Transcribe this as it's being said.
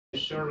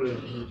surely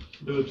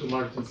due to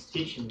Martin's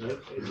teaching, right?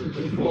 It's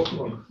a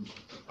 4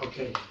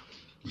 Okay.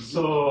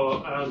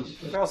 So,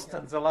 first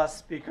and the last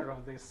speaker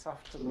of this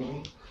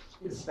afternoon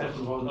is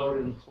Stefan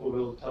Vandoren, who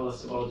will tell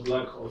us about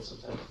black holes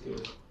and time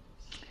theory.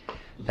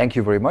 Thank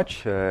you very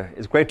much.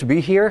 It's great to be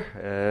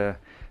here.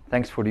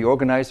 Thanks for the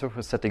organizer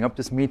for setting up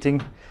this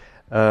meeting.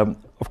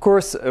 Of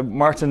course,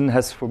 Martin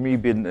has for me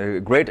been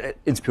a great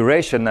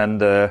inspiration,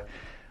 and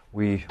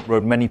we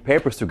wrote many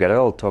papers together.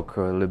 I'll talk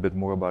a little bit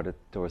more about it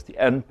towards the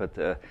end,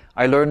 but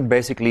I learned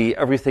basically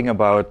everything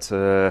about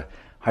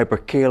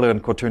hyperkähler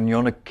and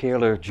quaternionic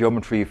Kähler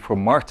geometry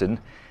from Martin.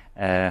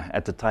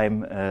 At the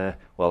time, I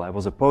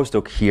was a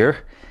postdoc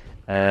here,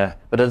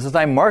 but at the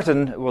time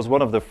Martin was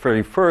one of the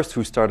very first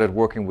who started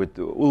working with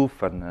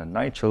Ulf and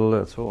Nigel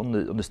and so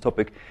on this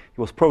topic.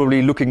 He was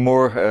probably looking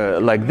more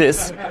like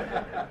this.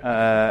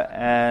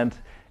 And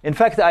in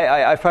fact,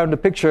 I found a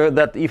picture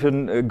that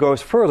even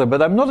goes further,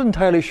 but I'm not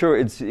entirely sure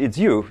it's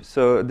you.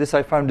 So this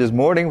I found this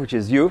morning, which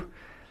is you.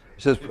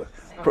 So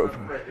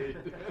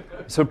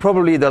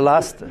probably the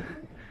last,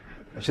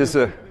 which is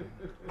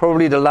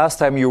probably the last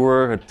time you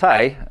wore a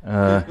tie.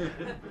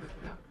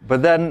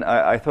 But then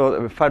I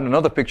thought I found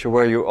another picture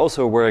where you're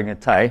also wearing a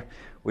tie,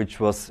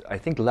 which was I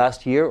think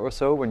last year or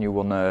so when you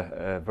won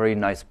a very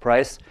nice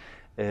prize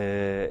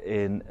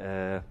in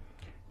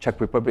Czech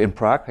Republic, in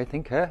Prague, I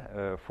think,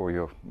 for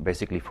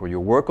your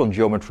work on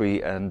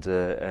geometry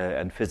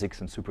and physics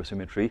and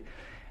supersymmetry,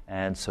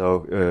 and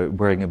so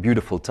wearing a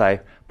beautiful tie,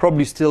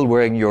 probably still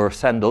wearing your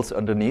sandals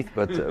underneath,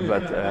 but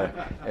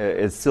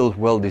it's still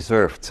well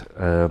deserved.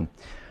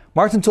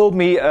 Martin told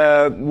me,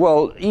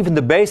 even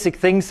the basic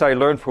things I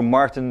learned from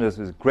Martin as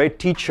a great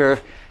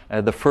teacher.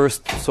 The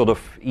first sort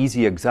of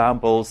easy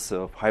examples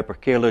of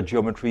hyperkähler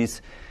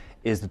geometries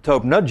is the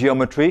Taube-Nut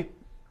geometry.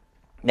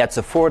 That's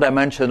a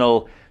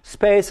 4-dimensional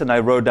space, and I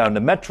wrote down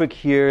the metric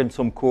here and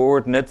some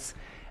coordinates.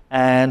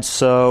 And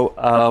so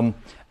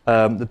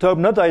the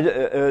Taube-Nut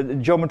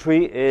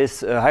geometry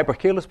is a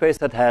hyperkähler space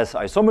that has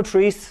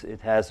isometries.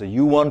 It has a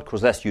U1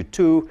 cross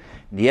SU2.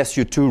 The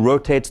SU2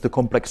 rotates the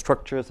complex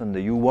structures, and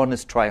the U1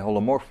 is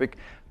triholomorphic.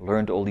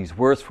 Learned all these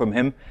words from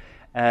him.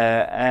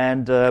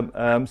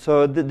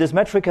 So this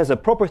metric has a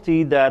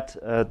property that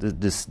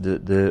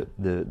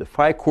the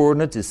phi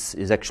coordinate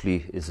is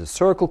actually a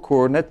circle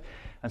coordinate.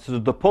 And so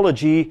the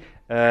topology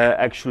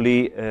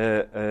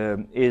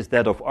is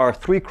that of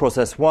R3 cross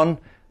S1,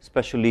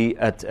 especially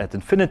at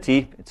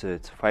infinity. It's a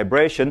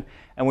vibration.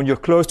 And when you're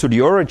close to the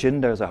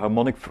origin, there's a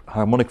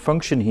harmonic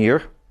function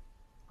here.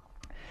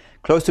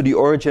 Close to the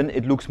origin,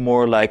 it looks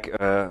more like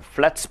a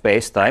flat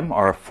space-time,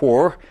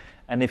 R4.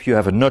 And if you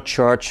have a nut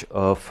charge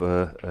of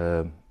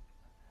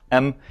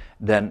M,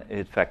 then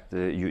in fact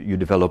you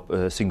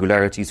develop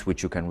singularities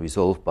which you can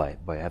resolve by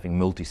having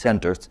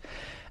multi-centers.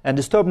 And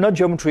the Taube-Nut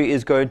geometry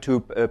is going to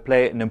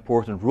play an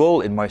important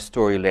role in my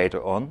story later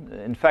on.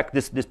 In fact,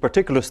 this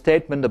particular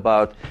statement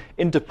about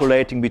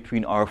interpolating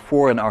between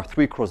R4 and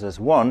R3 cross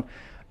S1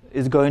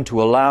 is going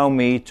to allow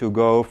me to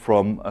go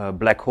from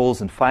black holes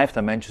in 5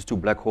 dimensions to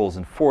black holes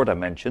in 4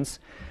 dimensions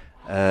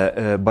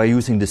by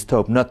using this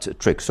Taube-Nut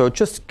trick. So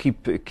just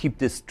keep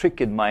this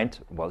trick in mind.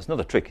 Well, it's not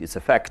a trick, it's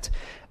a fact.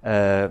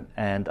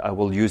 And I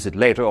will use it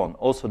later on.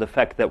 Also, the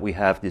fact that we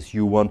have this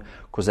U1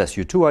 cross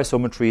SU2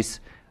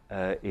 isometries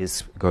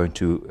is going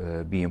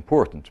to be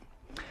important.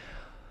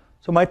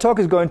 So my talk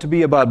is going to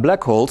be about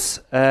black holes,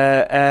 before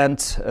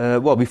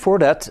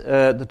that,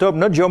 the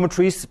Taube-Nut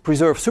geometries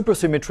preserve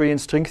supersymmetry in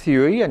string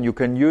theory, and you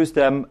can use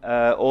them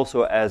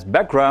also as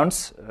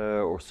backgrounds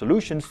or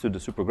solutions to the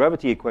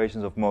supergravity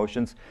equations of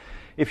motions.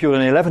 If you're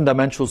in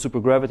 11-dimensional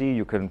supergravity,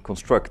 you can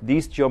construct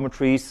these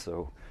geometries,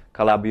 so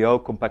Calabi-Yau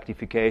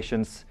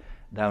compactifications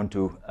down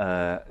to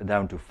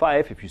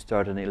 5 if you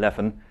start in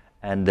 11.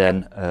 And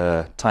then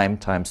time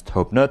times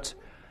Taube-Nut.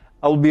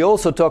 I will be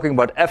also talking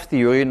about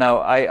F-theory. Now,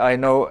 I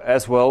know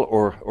as well,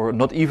 or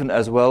not even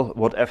as well,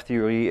 what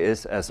F-theory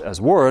is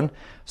as Warren.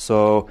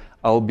 So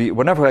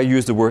whenever I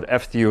use the word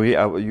F-theory,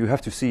 you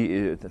have to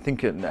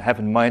have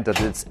in mind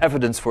that it's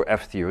evidence for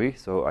F-theory.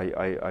 So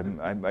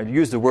I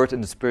use the word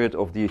in the spirit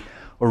of the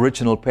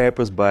original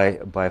papers by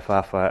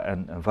Vafa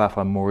and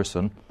Vafa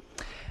Morrison.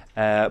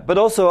 But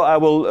also I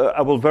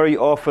will very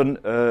often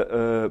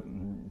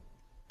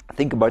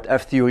think about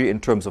F-theory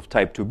in terms of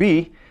type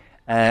 2b,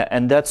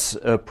 and that's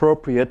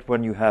appropriate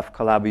when you have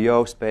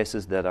Calabi-Yau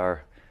spaces that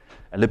are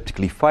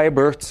elliptically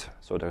fibered,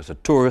 so there's a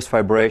torus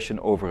fibration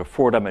over a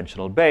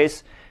 4-dimensional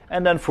base,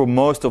 and then for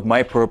most of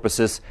my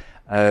purposes,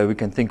 we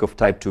can think of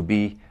type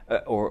 2b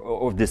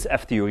or this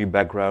F-theory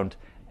background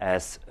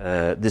as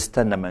this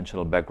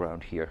 10-dimensional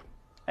background here.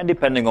 And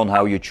depending on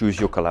how you choose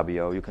your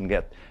Calabi-Yau, you can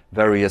get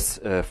various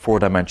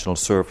 4-dimensional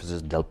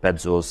surfaces, Del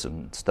Pezzos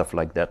and stuff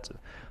like that.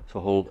 A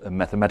whole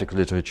mathematical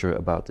literature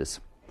about this.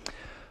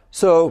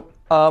 So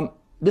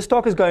this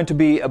talk is going to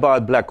be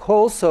about black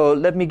holes. So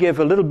let me give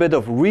a little bit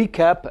of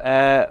recap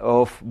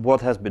of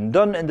what has been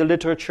done in the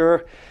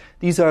literature.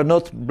 These are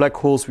not black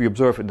holes we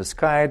observe in the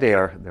sky. They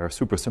are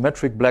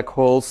supersymmetric black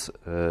holes.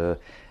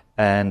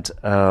 And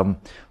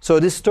so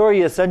this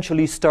story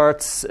essentially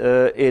starts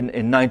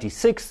in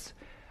 96,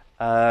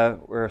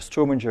 where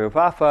Strominger and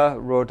Vafa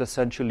wrote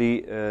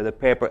essentially the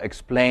paper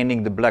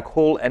explaining the black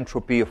hole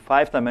entropy of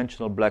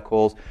 5-dimensional black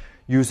holes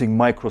using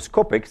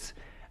microscopics.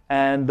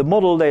 And the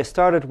model they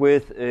started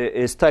with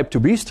is type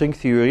 2b string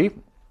theory.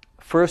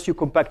 First you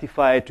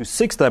compactify it to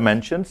 6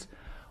 dimensions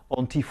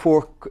on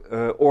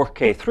T4 or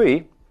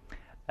K3.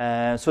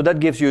 So that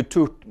gives you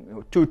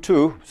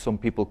 2, some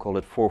people call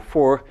it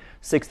 4,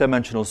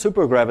 6-dimensional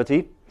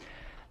supergravity.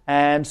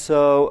 And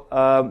so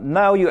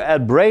now you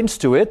add branes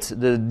to it,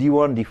 the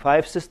D1,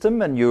 D5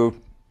 system, and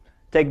you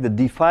take the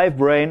D5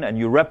 brane and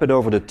you wrap it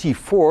over the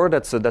T4.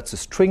 That's a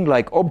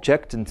string-like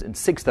object in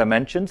 6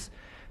 dimensions.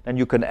 Then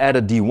you can add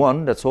a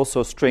D1, that's also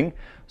a string.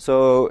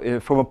 So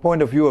from a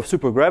point of view of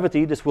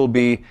supergravity, this will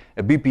be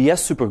a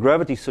BPS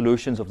supergravity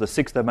solutions of the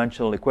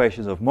 6-dimensional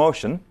equations of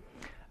motion.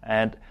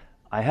 And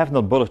I have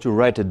not bothered to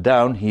write it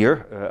down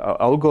here.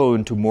 I'll go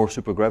into more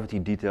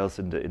supergravity details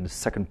in the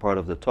second part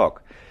of the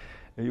talk.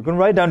 You can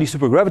write down these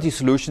supergravity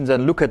solutions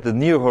and look at the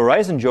near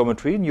horizon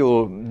geometry, and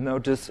you'll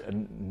notice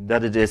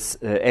that it is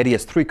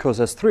ADS3 cross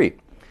S3.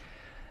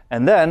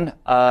 And then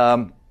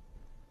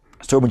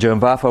Strominger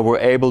and Vafa were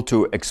able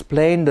to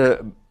explain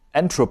the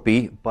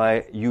entropy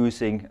by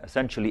using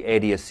essentially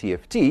ADS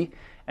CFT.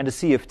 And the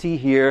CFT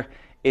here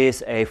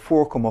is a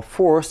 4,4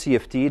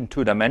 CFT in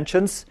 2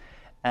 dimensions.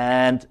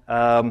 And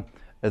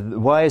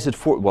why is it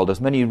 4? Well, there's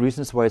many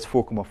reasons why it's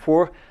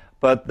 4,4.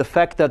 But the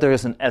fact that there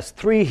is an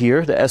S3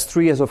 here, the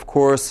S3 is, of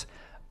course,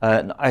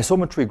 an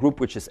isometry group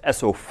which is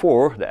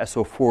SO4. The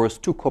SO4 is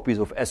 2 copies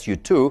of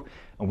SU2.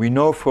 And we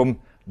know from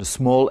the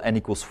small n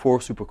equals 4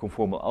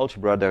 superconformal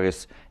algebra there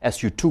is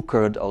SU2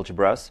 current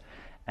algebras.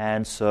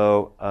 And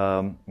so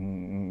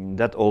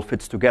that all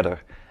fits together.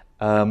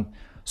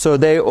 So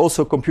they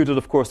also computed,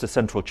 of course, the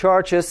central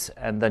charges.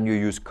 And then you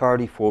use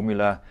Cardy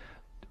formula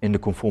in the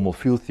conformal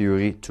field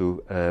theory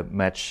to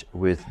match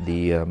with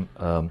the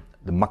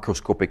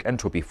macroscopic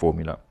entropy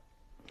formula.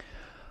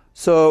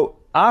 So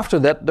after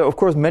that, of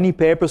course, many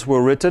papers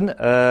were written,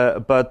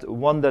 but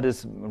one that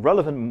is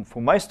relevant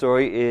for my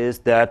story is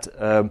that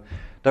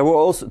there were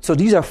also, so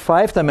these are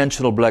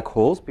 5-dimensional black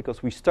holes,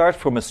 because we start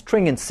from a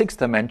string in 6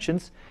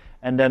 dimensions,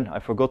 and then I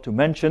forgot to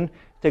mention,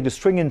 take the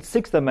string in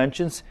 6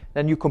 dimensions,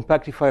 then you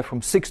compactify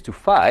from 6 to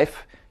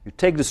 5. You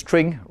take the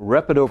string,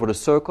 wrap it over the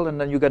circle, and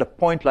then you get a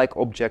point-like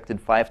object in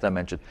 5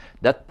 dimensions.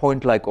 That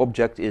point-like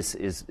object is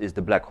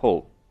the black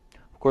hole.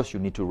 Of course, you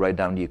need to write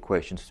down the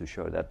equations to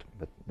show that,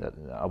 but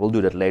I will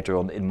do that later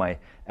on in my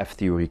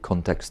F-theory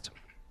context.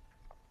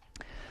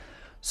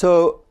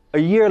 So a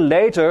year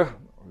later,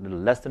 a little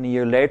less than a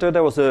year later,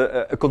 there was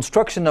a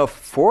construction of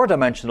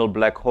 4-dimensional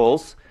black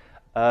holes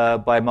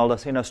by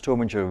Maldacena,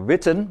 Strominger,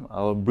 Witten.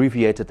 I'll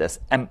abbreviate it as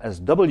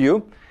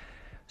MSW.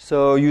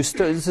 So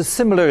this is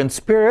similar in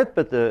spirit,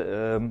 but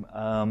the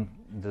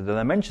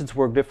dimensions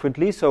work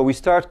differently. So we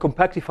start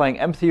compactifying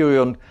M-theory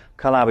on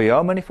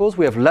Calabi-Yau manifolds.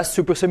 We have less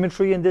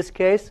supersymmetry in this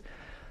case.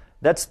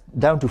 That's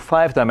down to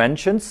 5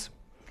 dimensions.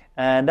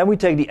 And then we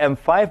take the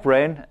M5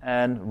 brane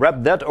and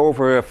wrap that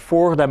over a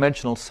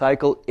 4-dimensional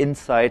cycle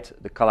inside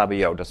the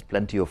Calabi-Yau. There's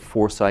plenty of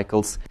 4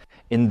 cycles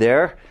in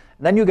there.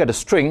 And then you get a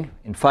string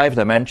in 5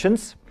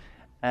 dimensions.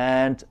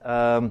 And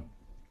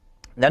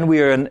then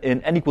we are in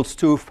n equals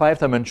 2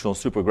 5-dimensional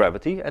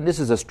supergravity. And this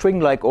is a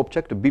string-like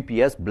object, a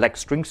BPS, black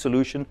string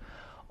solution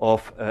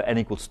of n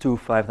equals 2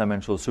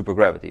 5-dimensional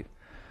supergravity.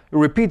 You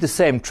repeat the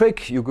same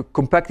trick. You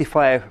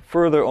compactify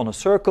further on a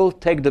circle,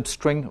 take the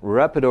string,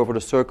 wrap it over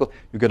the circle.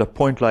 You get a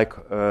point-like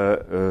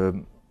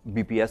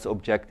BPS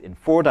object in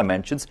 4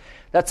 dimensions.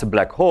 That's a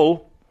black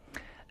hole.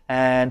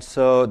 And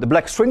so the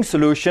black string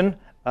solution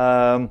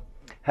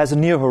has a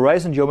near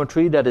horizon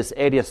geometry that is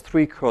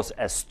ADS3 cross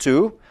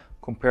S2.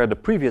 Compare the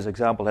previous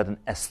example had an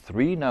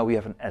S3. Now we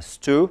have an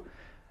S2.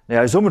 The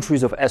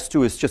isometries of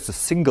S2 is just a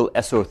single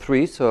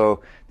SO3.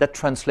 So that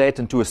translates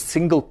into a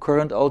single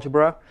current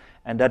algebra.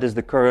 And that is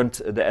the current,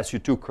 the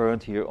SU2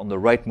 current here on the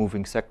right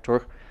moving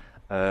sector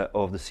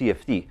of the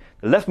CFT.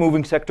 The left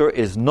moving sector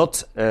is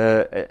not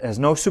has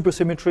no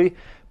supersymmetry,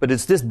 but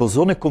it's this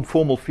bosonic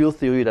conformal field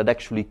theory that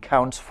actually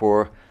counts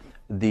for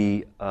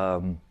the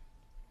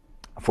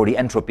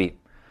entropy.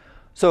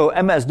 So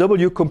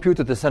MSW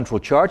computed the central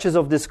charges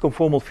of this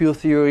conformal field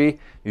theory.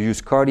 You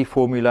use Cardy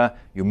formula,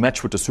 you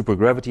match with the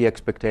supergravity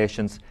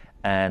expectations,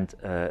 and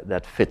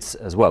that fits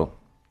as well.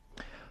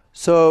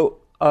 So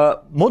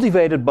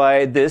motivated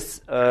by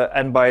this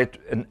and by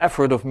an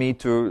effort of me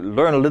to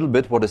learn a little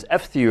bit what is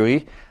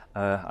F-theory,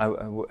 I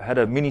had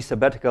a mini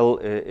sabbatical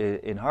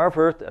in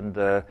Harvard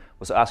and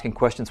was asking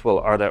questions, well,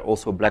 are there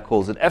also black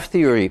holes in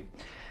F-theory?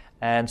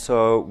 And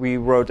so we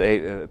wrote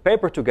a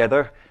paper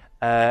together,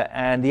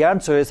 and the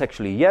answer is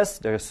actually yes.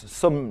 There's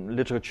some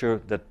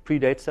literature that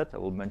predates that. I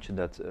will mention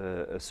that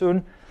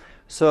soon.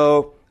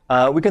 So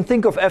we can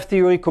think of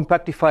F-theory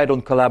compactified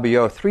on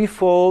Calabi-Yau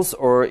threefolds,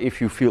 or if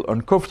you feel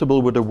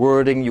uncomfortable with the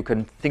wording, you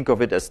can think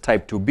of it as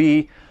type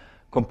 2b,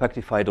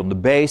 compactified on the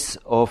base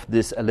of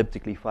this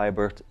elliptically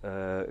fibered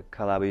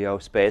Calabi-Yau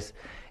space.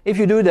 If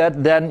you do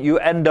that, then you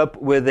end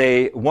up with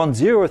a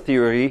 1-0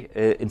 theory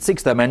in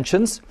 6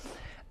 dimensions.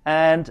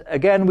 And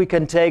again, we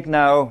can take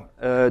now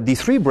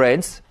these 3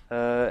 branes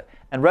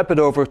and wrap it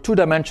over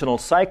 2-dimensional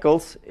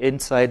cycles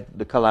inside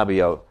the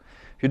Calabi-Yau.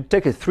 If you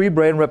take a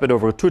 3-brane, wrap it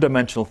over a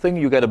 2-dimensional thing,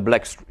 you get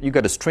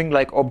a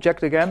string-like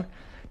object again.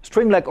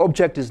 String-like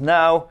object is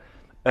now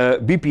a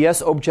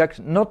BPS object,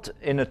 not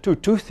in a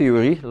 2-2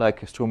 theory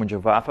like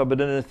Strominger-Vafa,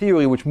 but in a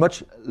theory which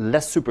much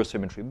less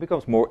supersymmetry. It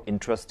becomes more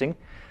interesting,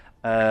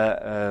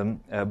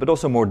 but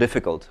also more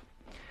difficult.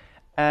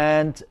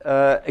 And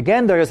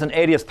again, there is an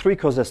ADS 3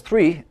 cos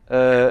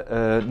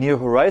S3 near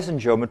horizon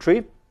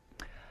geometry,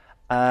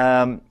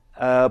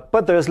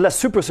 but there is less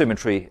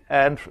supersymmetry.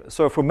 And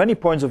so from many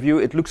points of view,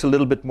 it looks a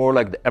little bit more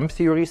like the M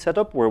theory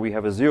setup, where we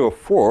have a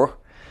 0-4.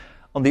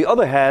 On the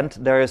other hand,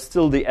 there is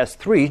still the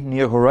S3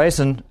 near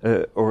horizon,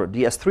 or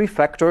the S3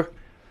 factor,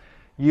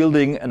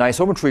 yielding an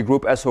isometry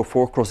group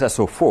SO4 cross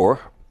SO4.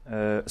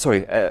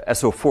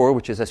 SO4,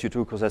 which is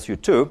SU2 cross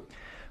SU2.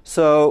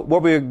 So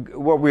what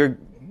the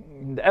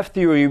F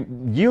theory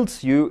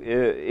yields you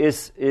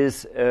is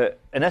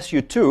an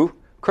SU2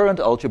 current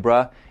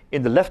algebra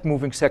in the left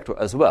moving sector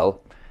as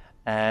well.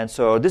 And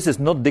so this is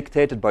not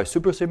dictated by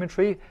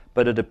supersymmetry,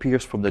 but it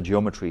appears from the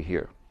geometry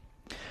here.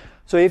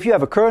 So if you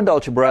have a current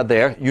algebra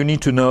there, you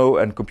need to know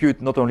and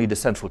compute not only the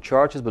central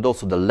charges, but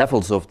also the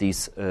levels of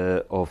these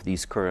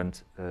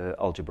current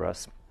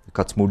algebras, the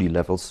Kac-Moody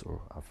levels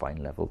or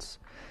affine levels.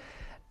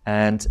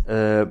 And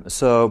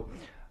so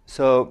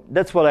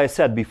that's what I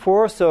said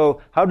before.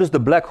 So how does the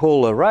black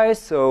hole arise?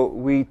 So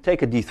we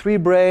take a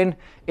D3 brane.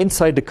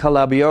 Inside the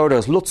Calabi-Yau,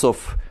 there's lots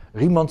of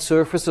Riemann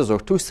surfaces or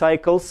 2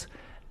 cycles.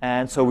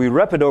 And so we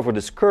wrap it over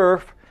this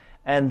curve.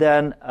 And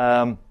then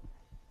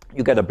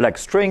you get a black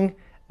string.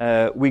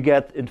 We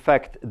get, in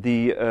fact,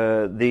 the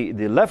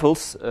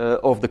levels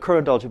of the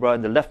current algebra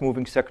in the left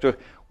moving sector.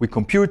 We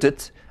compute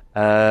it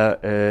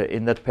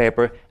in that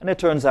paper. And it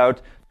turns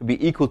out to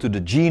be equal to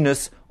the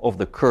genus of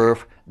the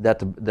curve that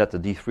the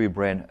D3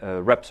 brane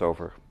wraps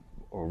over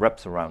or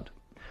wraps around.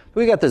 So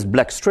we get this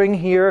black string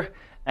here,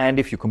 and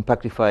if you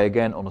compactify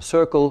again on a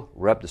circle,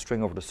 wrap the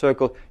string over the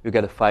circle, you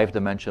get a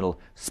 5-dimensional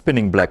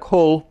spinning black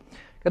hole.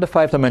 Get a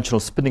 5-dimensional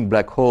spinning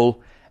black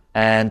hole,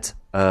 and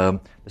the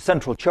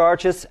central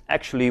charges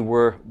actually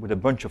were, with a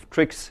bunch of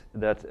tricks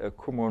that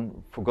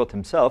Cormorant forgot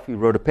himself. He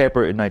wrote a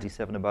paper in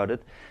 '97 about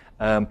it.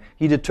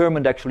 He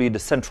determined actually the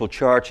central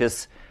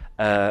charges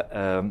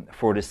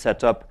for this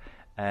setup,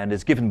 and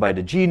it's given by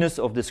the genus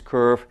of this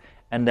curve.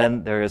 And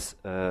then there is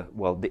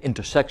the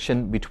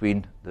intersection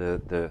between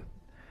the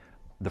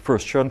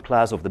first Chern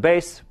class of the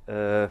base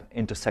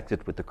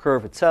intersected with the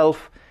curve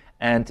itself.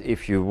 And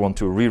if you want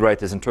to rewrite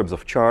this in terms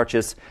of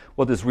charges,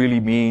 what this really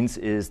means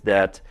is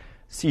that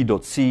C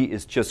dot C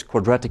is just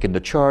quadratic in the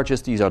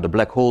charges. These are the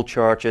black hole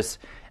charges,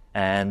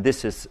 and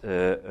this is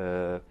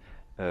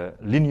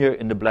linear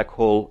in the black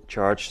hole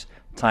charge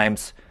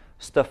times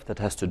stuff that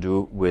has to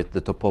do with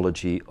the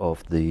topology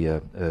of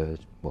the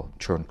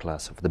Chern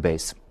class of the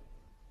base.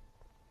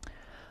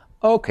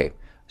 Okay,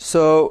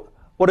 so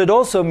what it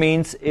also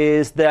means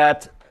is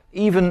that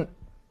even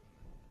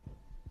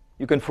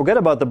you can forget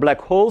about the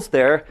black holes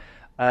there,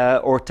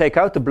 or take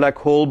out the black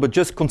hole, but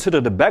just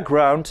consider the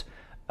background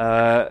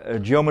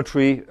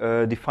geometry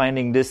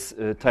defining this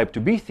type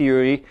 2b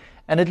theory,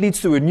 and it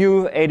leads to a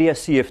new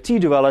ADS-CFT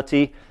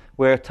duality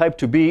where type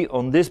 2b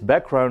on this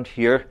background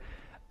here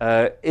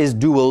is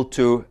dual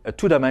to a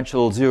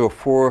 2-dimensional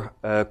 0-4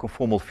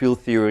 conformal field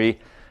theory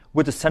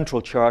with the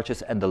central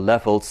charges and the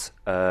levels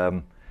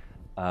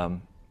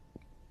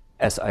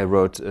as I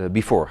wrote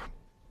before.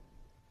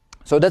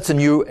 So that's a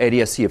new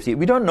ADS-CFT.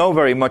 We don't know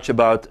very much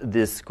about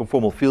this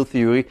conformal field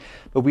theory,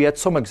 but we had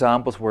some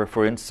examples where,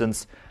 for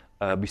instance,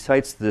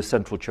 besides the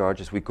central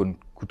charges, we could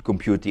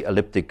compute the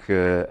elliptic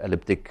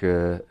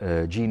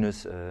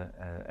genus,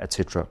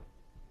 etc.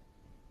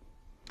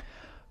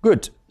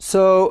 Good.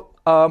 So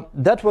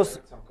that was.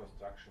 Some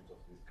constructions of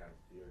this kind of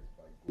theories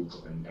by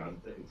Google and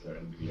Gante. Is there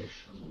any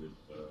relation with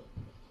the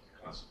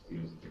class of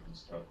theories that you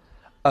construct?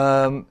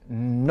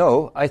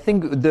 No, I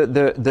think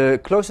the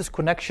closest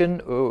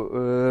connection.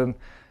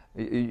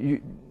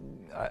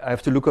 I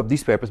have to look up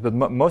these papers, but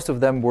most of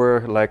them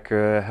were like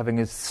having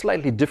a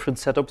slightly different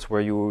setups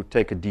where you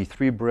take a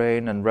D3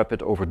 brane and wrap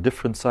it over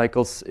different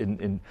cycles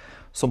in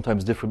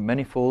sometimes different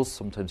manifolds,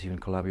 sometimes even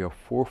Calabi-Yau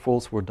 4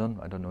 folds were done.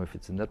 I don't know if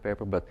it's in that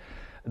paper, but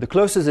the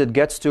closest it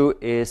gets to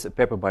is a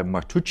paper by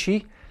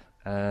Martucci,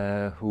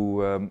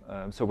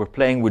 so we're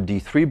playing with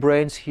D3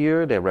 branes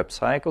here. They wrap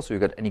cycles, so you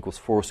got n equals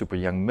 4 super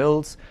Young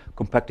mills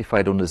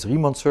compactified on this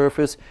Riemann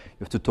surface.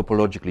 You have to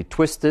topologically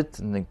twist it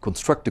and then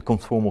construct the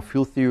conformal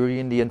field theory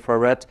in the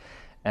infrared.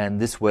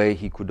 And this way,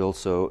 he could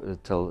also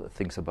tell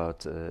things about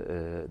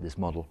this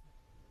model.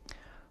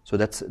 So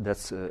that's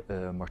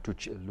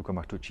Martucci, Luca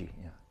Martucci.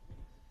 Yeah.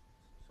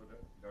 So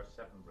there are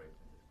 7 branes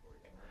in this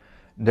story.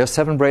 There are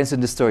 7 branes in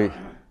this story.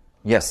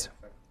 Yes.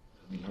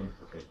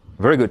 Okay.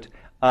 Very good.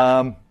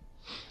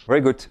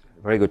 Very good.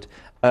 Very good.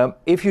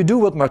 If you do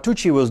what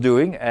Martucci was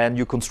doing and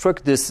you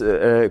construct this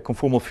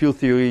conformal field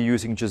theory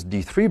using just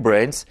D3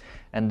 branes,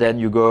 and then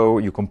you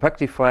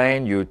compactify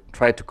and you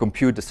try to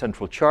compute the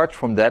central charge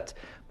from that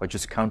by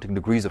just counting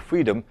degrees of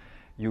freedom,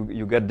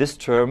 you get this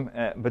term,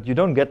 but you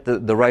don't get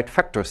the right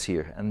factors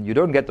here. And you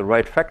don't get the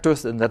right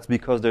factors, and that's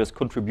because there's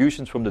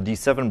contributions from the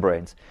D7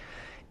 branes.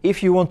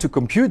 If you want to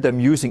compute them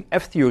using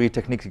F-theory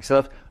techniques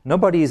itself,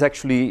 nobody has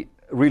actually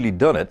really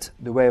done it.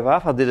 The way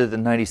Wafa did it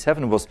in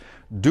 97 was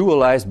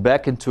dualize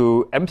back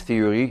into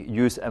M-theory,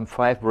 use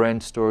M5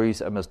 brane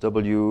stories,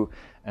 MSW,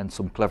 and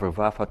some clever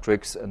Wafa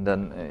tricks, and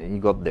then he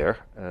got there.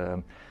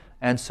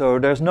 And so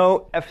there's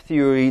no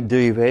F-theory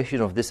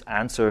derivation of this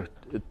answer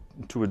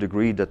to a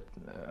degree that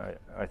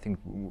I think,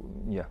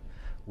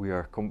 we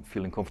are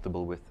feeling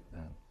comfortable with.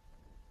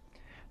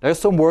 There's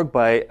some work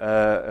by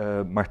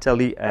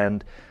Martelli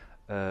and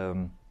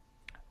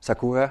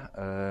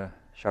Sakura,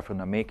 Shaffer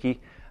Nameki,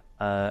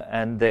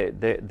 and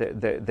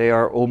they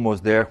are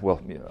almost there.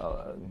 Well,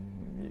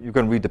 you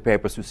can read the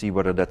papers to see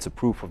whether that's a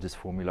proof of this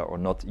formula or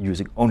not,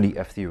 using only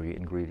F-theory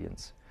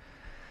ingredients.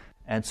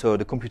 And so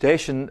the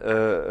computation,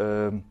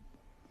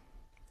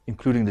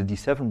 including the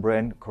D7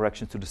 brane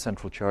corrections to the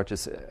central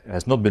charges,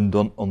 has not been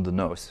done on the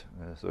nose.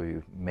 So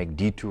you make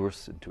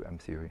detours into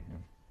M-theory. Yeah.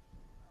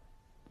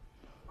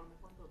 From the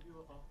point of view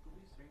of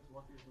 2D strings,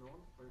 what is known,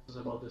 for instance,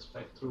 about the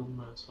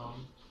spectrum and so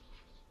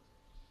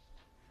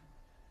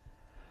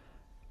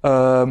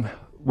on?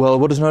 Well,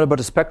 what is known about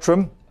the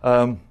spectrum?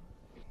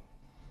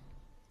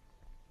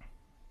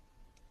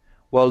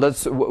 Well,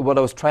 that's what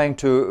I was trying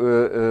to.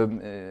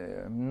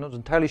 I'm not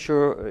entirely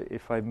sure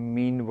if I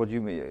mean what you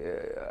mean.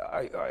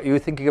 Are you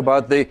thinking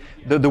about the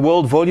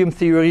world volume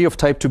theory of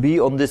type 2b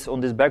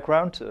on this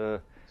background? So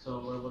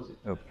where was it?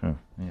 Oh,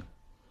 yeah.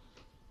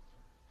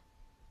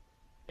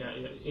 Yeah,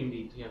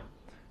 indeed, yeah.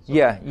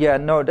 So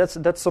no,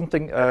 that's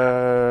something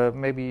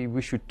maybe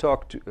we should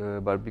talk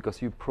about,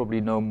 because you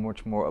probably know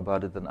much more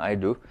about it than I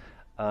do.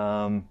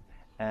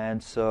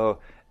 And so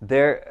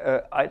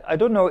there, I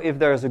don't know if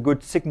there's a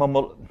good sigma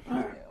model.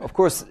 Of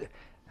course,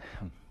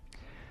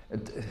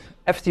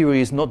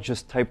 F-theory is not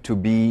just type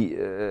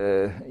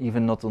 2b,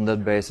 even not on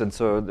that base. And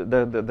so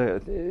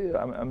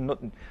I'm not.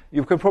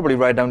 You can probably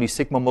write down these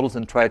sigma models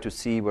and try to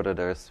see whether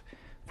there's,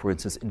 for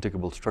instance,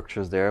 integrable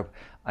structures there.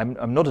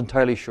 I'm not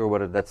entirely sure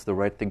whether that's the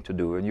right thing to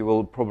do. And you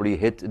will probably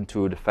hit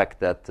into the fact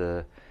that,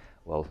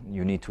 well,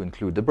 you need to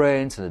include the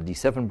branes and the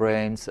D7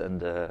 branes,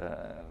 and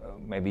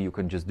maybe you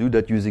can just do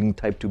that using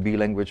type 2b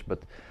language, but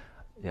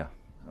yeah,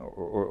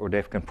 or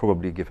Dave can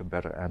probably give a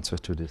better answer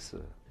to this.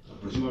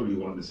 Presumably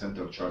you want the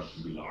central charge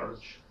to be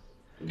large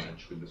to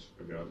match with the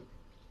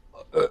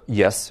supergravity?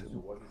 Yes. So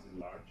what is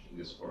large in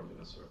this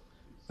formula,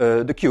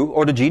 sir? The Q,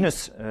 or the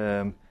genus.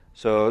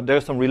 So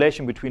there's some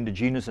relation between the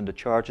genus and the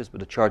charges, but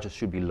the charges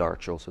should be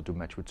large also to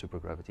match with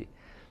supergravity.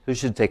 So you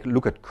should take a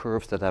look at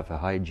curves that have a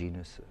high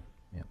genus.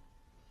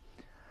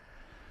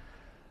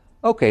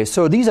 Okay,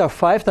 so these are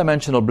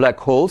 5-dimensional black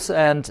holes,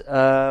 and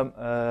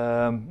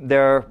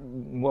they're,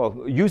 well,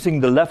 using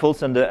the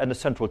levels and the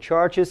central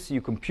charges,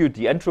 you compute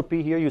the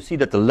entropy here. You see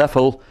that the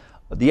level,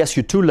 the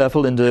SU2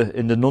 level in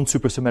the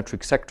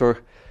non-supersymmetric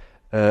sector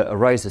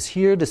arises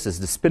here. This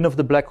is the spin of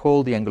the black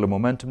hole, the angular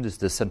momentum. This is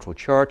the central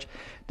charge.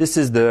 This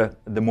is the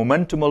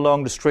momentum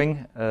along the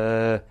string,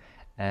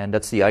 and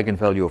that's the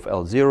eigenvalue of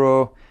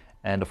L0.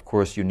 And of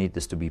course, you need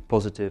this to be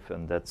positive,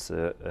 and that's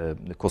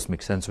the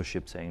cosmic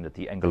censorship saying that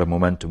the angular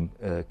momentum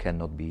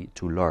cannot be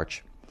too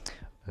large.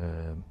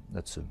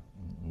 That's a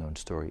known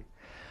story.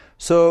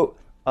 So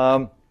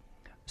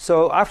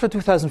after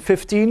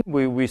 2015,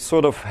 we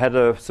sort of had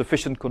a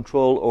sufficient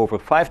control over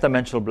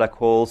 5-dimensional black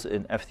holes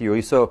in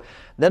F-theory. So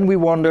then we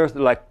wondered,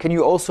 like, can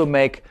you also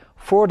make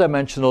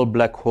 4-dimensional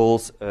black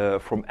holes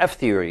from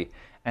F-theory?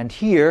 And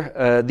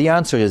here, the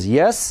answer is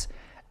yes.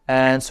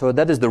 And so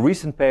that is the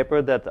recent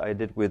paper that I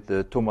did with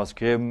Thomas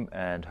Grimm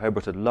and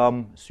Hubert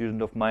Lam, a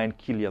student of mine,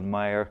 Kilian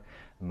Meyer,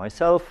 and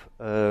myself.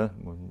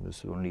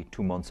 It's only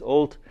 2 months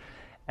old.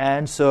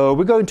 And so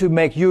we're going to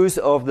make use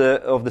of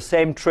the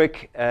same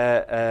trick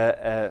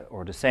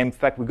or the same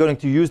fact. We're going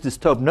to use this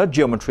Taub-Nut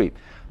geometry.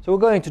 So we're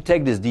going to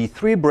take these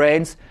D3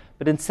 branes,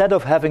 but instead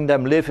of having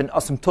them live in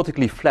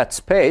asymptotically flat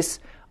space,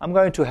 I'm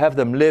going to have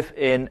them live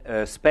in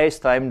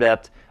space-time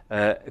that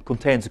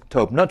contains a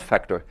Taub-Nut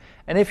factor.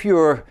 And if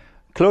you're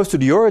close to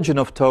the origin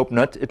of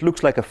Taub-Nut, it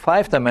looks like a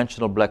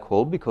 5-dimensional black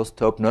hole, because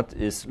Taub-Nut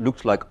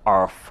looks like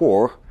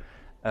R4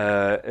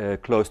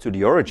 close to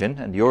the origin,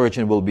 and the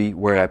origin will be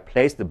where I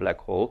place the black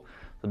hole.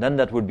 So then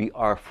that would be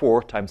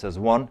R4 times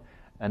S1,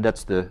 and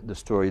that's the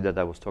story that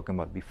I was talking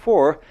about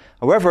before.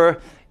 However,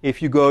 if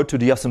you go to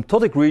the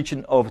asymptotic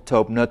region of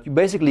Taub-Nut, you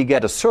basically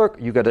get a circle.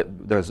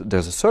 There's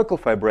a circle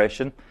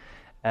vibration,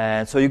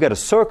 and so you get a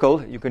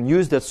circle. You can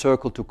use that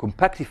circle to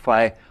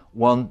compactify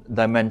one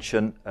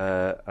dimension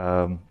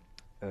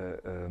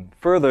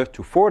further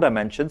to 4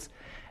 dimensions,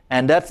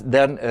 and that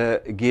then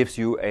gives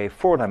you a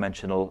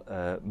 4-dimensional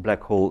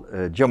black hole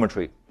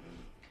geometry.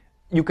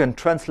 You can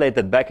translate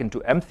that back into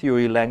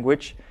M-theory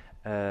language,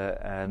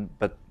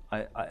 but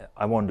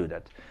I won't do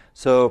that.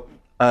 So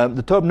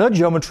The Taube-Nut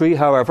geometry,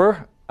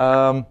 however,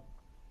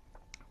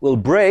 will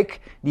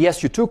break the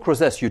SU2 cross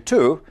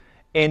SU2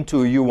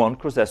 into U1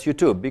 cross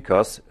SU2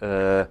 because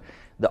the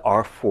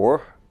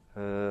R4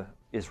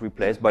 is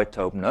replaced by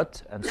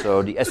Taube-Nut, and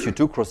so the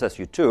SU2 cross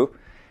SU2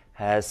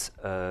 has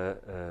now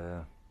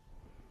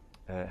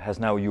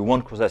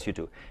U1 cross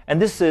SU2. And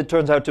this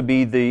turns out to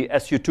be the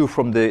SU2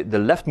 from the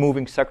left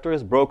moving sector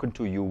is broken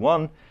to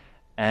U1,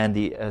 and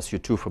the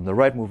SU2 from the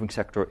right moving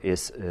sector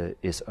is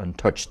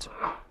untouched.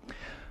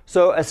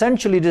 So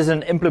essentially, this is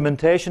an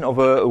implementation of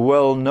a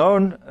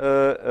well-known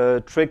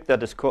trick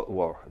that is called,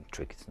 well,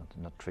 trick, it's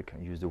not trick,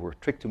 I use the word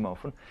trick too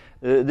often.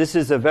 This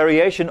is a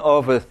variation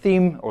of a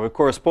theme or a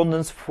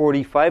correspondence,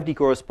 45D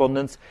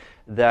correspondence,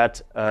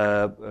 that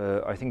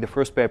I think the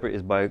first paper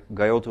is by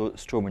Gayotto,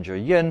 Strominger,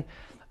 Yin,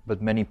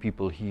 but many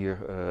people here,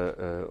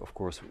 of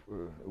course,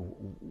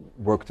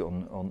 worked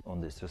on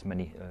this. There's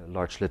many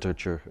large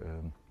literature.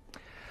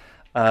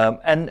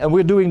 And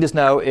we're doing this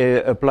now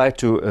applied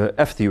to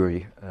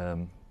F-theory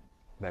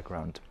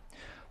background.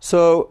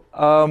 So,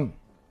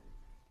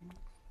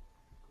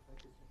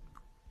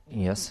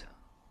 yes?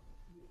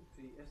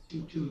 The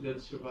SU2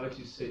 that survives,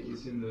 you say,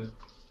 is in the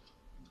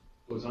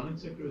bosonic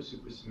sector or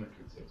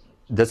supersymmetric sector?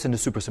 That's in the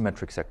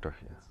supersymmetric sector,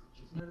 yeah.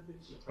 Isn't that a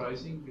bit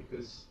surprising?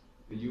 Because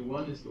the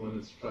U1 is the one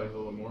that's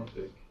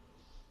triholomorphic,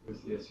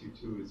 whereas the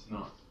SU2 is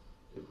not.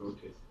 It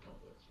rotates the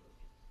complex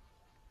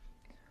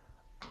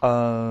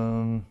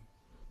structure.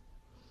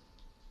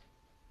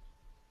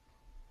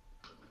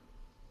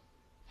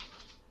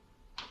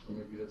 Or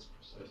maybe that's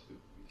precisely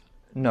the reason.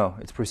 No,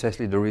 it's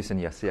precisely the reason,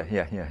 yes.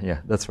 Yeah,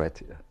 that's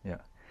right. Yeah.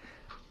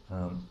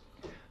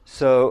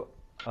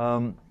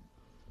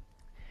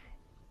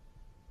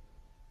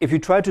 If you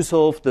try to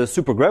solve the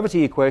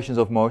supergravity equations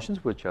of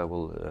motions, which I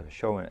will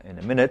show in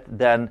a minute,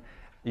 then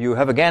you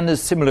have again a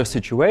similar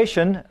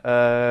situation.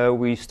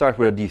 We start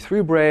with a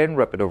D3 brane,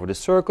 wrap it over the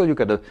circle. You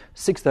get a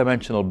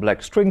 6-dimensional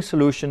black string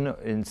solution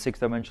in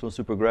 6-dimensional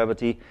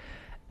supergravity.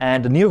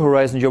 And the new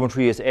horizon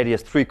geometry is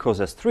ADS3 cross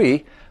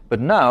S3. But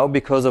now,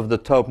 because of the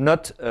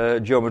Taube-Nut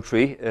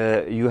geometry,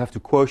 you have to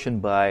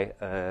quotient by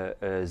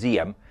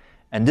ZM.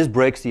 And this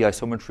breaks the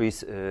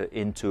isometries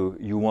into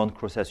U1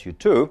 cross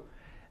SU2.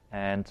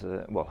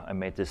 And, well, I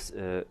made this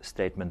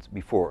statement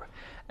before.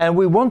 And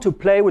we want to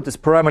play with this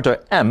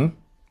parameter M,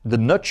 the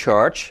nut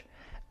charge,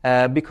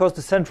 because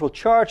the central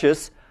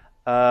charges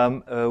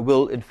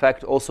will, in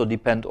fact, also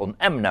depend on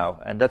M now.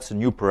 And that's a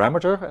new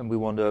parameter, and we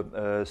want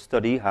to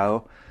study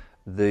how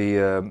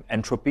the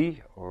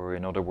entropy, or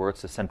in other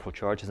words, the central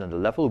charges and the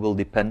level, will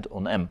depend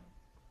on M.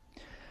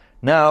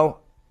 Now,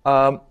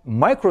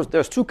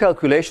 there's two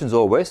calculations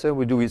always.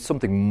 We do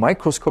something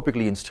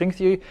microscopically in string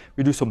theory.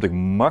 We do something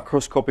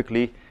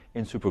macroscopically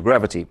in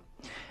supergravity.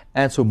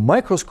 And so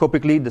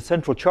microscopically, the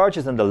central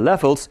charges and the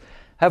levels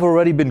have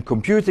already been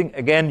computing,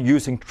 again,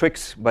 using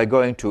tricks by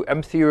going to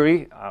M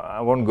theory.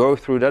 I won't go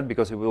through that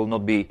because it will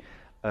not be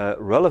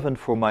relevant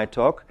for my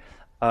talk.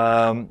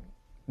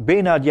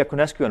 Bena,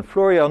 Diaconescu, and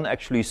Florian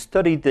actually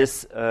studied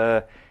this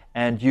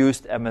and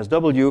used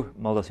MSW,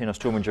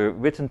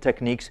 Maldacena-Strominger-Witten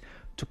techniques,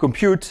 to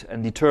compute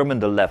and determine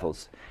the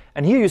levels.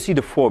 And here you see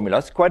the formula.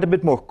 It's quite a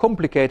bit more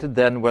complicated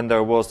than when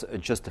there was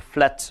just a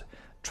flat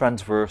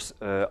transverse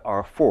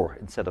R4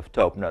 instead of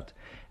Taube-Nut.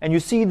 And you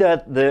see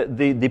that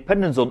the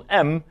dependence on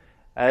M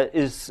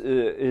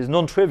is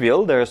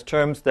non-trivial. There's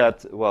terms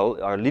that,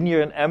 well, are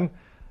linear in M,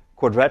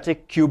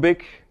 quadratic,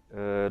 cubic.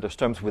 There's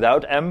terms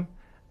without M.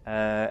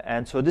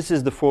 And so this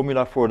is the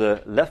formula for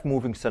the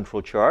left-moving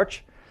central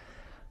charge.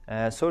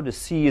 So the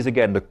C is,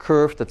 again, the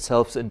curve that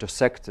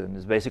self-intersects and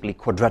is basically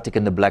quadratic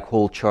in the black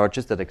hole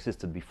charges that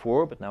existed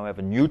before, but now we have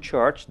a new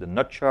charge, the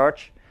nut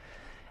charge.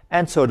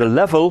 And so the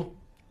level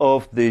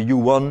of the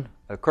U1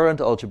 current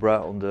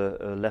algebra on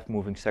the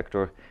left-moving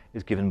sector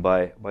is given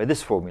by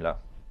this formula.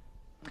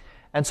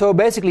 And so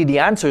basically the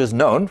answer is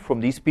known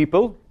from these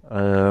people.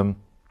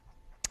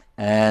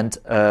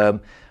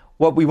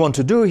 What we want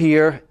to do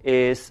here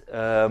is,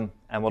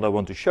 and what I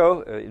want to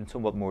show in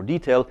somewhat more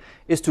detail,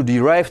 is to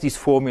derive these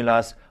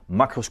formulas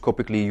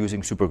macroscopically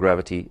using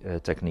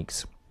supergravity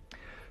techniques.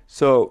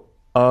 So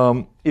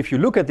if you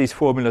look at these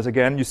formulas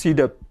again, you see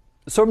that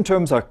some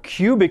terms are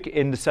cubic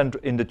in the center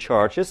in the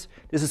charges.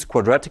 This is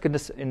quadratic in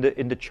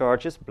the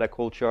charges, black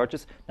hole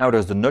charges. Now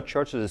there's the nut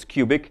charge, so this is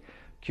cubic,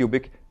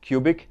 cubic,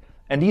 cubic.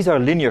 And these are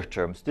linear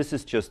terms. This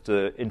is just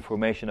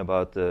information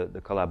about the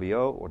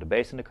Calabi-Yau or the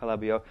base in the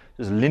Calabi-Yau.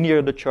 There's linear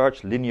in the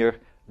charge, linear,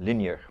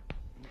 linear.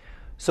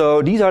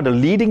 So these are the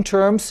leading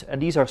terms,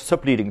 and these are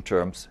subleading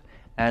terms.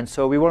 And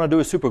so we want to do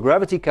a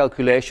supergravity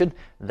calculation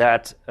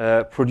that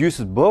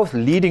produces both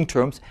leading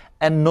terms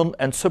and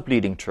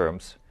subleading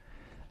terms.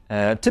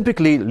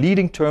 Typically,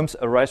 leading terms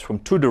arise from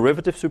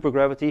two-derivative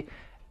supergravity,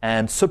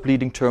 and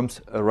subleading terms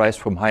arise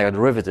from higher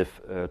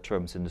derivative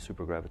terms in the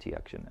supergravity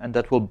action. And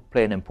that will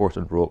play an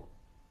important role.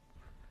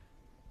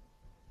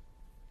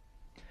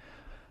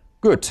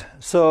 Good.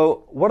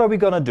 So what are we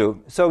going to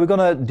do? So we're going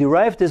to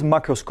derive this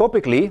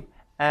macroscopically,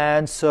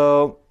 And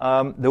so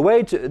the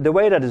way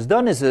that is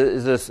done is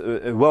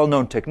a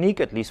well-known technique,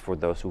 at least for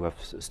those who have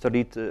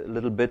studied a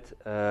little bit.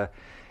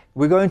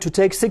 We're going to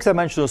take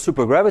 6-dimensional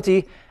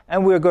supergravity,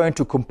 and we're going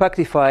to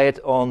compactify it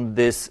on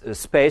this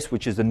space,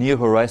 which is the near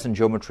horizon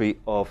geometry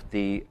of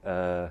the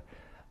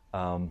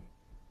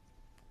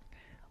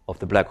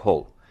black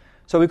hole.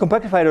 So we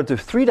compactify it to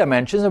 3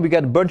 dimensions, and we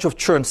get a bunch of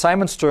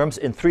Chern-Simons terms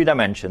in 3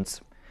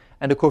 dimensions.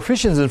 And the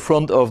coefficients in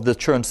front of the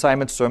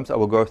Chern-Simons terms, I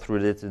will go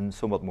through it in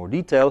somewhat more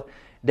detail,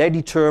 they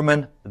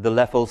determine the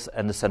levels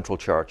and the central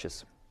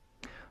charges.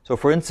 So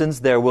for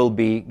instance, there will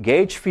be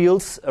gauge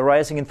fields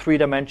arising in 3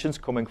 dimensions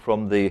coming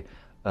from the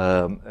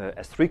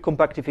S3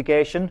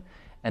 compactification,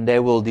 and they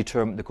will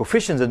determine the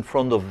coefficients in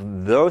front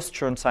of those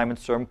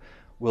Chern-Simons terms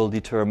will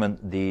determine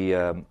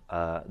the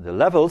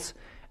levels.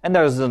 And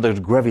there's another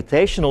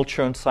gravitational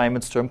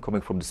Chern-Simons term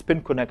coming from the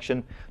spin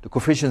connection. The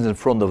coefficients in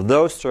front of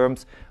those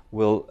terms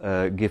will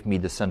give me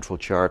the central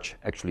charge.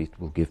 Actually, it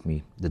will give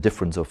me the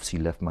difference of C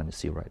left minus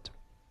C right.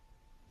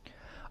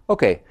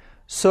 Okay,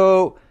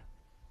 so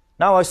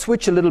now I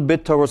switch a little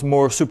bit towards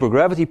more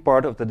supergravity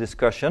part of the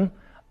discussion.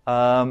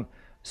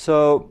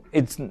 So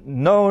it's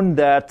known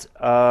that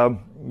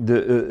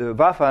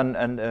Vafa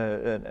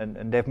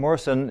and Dave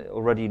Morrison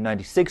already in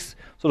 '96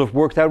 sort of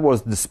worked out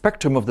was the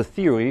spectrum of the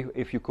theory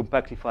if you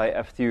compactify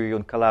F theory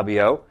on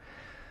Calabi-Yau.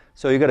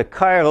 So you get a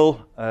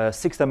chiral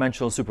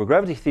 6-dimensional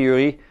supergravity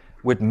theory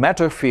with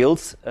matter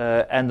fields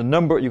and the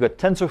number you get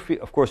tensor field.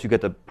 Of course, you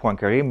get a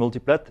Poincaré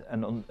multiplet,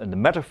 and the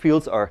matter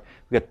fields are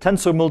you get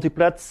tensor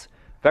multiplets,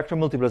 vector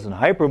multiplets, and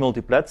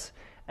hypermultiplets.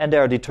 And they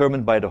are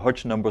determined by the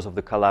Hodge numbers of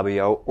the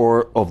Calabi-Yau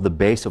or of the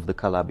base of the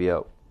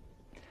Calabi-Yau.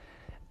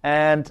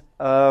 And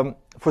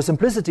for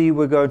simplicity,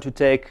 we're going to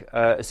take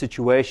a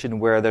situation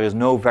where there is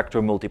no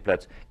vector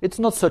multiplet. It's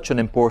not such an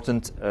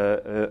important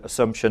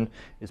assumption.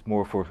 It's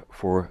more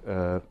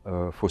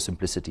for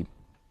simplicity.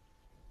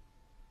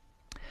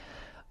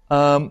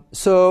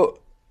 So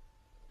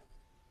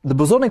the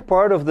bosonic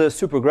part of the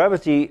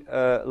supergravity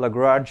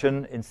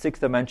Lagrangian in 6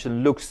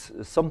 dimension looks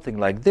something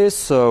like this.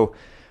 So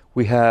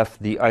we have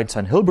the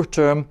Einstein-Hilbert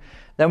term.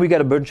 Then we get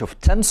a bunch of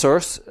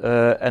tensors,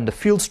 and the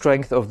field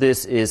strength of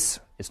this is,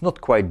 it's not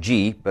quite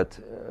G, but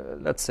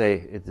let's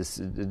say it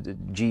is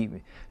G.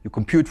 You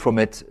compute from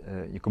it,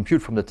 you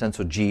compute from the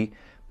tensor G,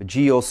 but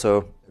G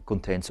also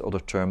contains other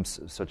terms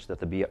such that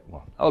the B,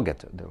 well, I'll get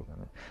to it.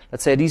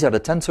 Let's say these are the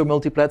tensor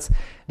multiplets.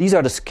 These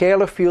are the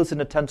scalar fields in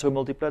the tensor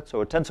multiplet. So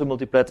a tensor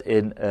multiplet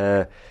in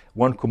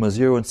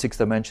 1,0 in 6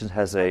 dimensions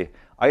has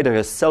either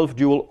a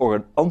self-dual or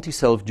an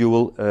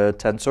anti-self-dual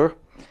tensor.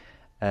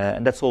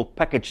 And that's all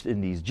packaged in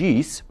these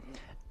G's.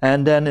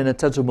 And then in a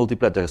tensor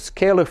multiplet, there are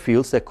scalar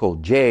fields, they're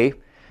called J.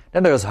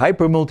 Then there's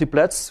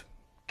hypermultiplets,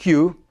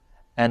 Q,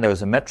 and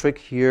there's a metric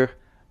here,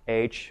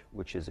 H,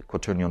 which is a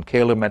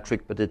quaternion-Kähler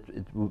metric, but it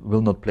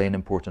will not play an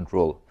important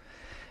role.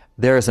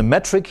 There is a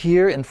metric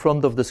here in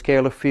front of the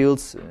scalar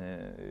fields.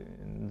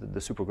 The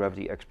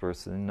supergravity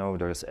experts know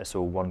there's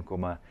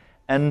SO1,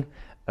 N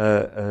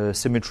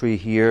symmetry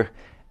here,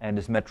 and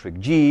this metric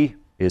G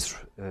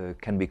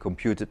can be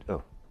computed.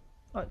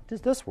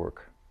 This does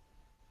work.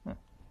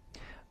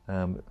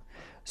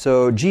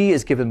 So G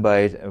is given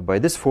by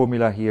this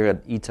formula here,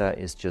 and eta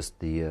is just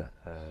the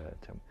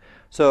term.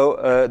 So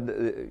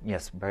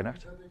yes, Bernard.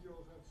 That you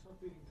also have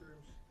something in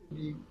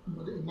terms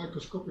in the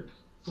microscopic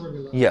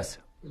formula. Yes.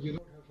 But you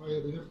don't have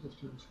higher derivative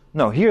terms.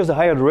 No, here's a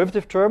higher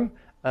derivative term.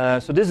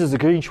 So this is the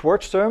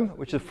Green-Schwarz term,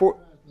 which is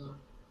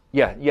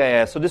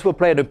Yeah. So this will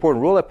play an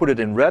important role. I put it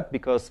in red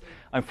because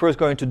I'm first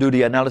going to do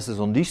the analysis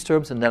on these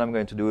terms, and then I'm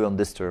going to do it on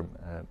this term.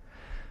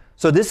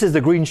 So this is the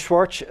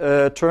Green-Schwarz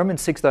term in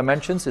 6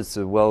 dimensions. It's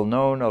well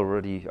known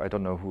already. I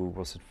don't know who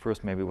was it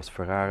first. Maybe it was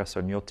Ferrara,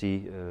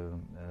 Sargnotti,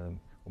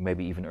 or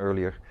maybe even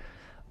earlier.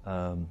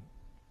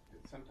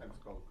 It's sometimes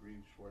called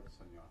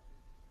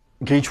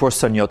Green-Schwarz-Sargnotti.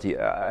 Green-Schwarz-Sargnotti.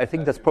 I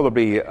think that's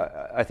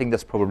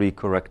probably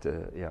correct.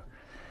 Yeah.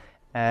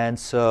 And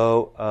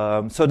so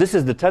so this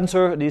is the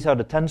tensor. These are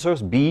the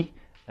tensors B,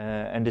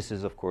 and this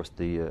is of course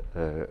the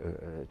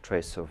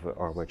trace of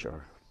R wedge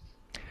R.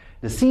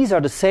 The C's are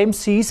the same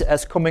C's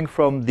as coming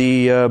from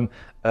the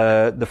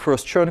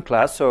first Chern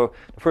class. So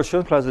the first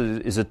Chern class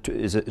is a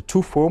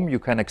 2 form. You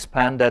can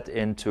expand that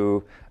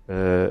into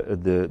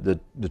the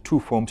 2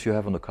 forms you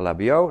have on the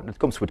Calabi-Yau. It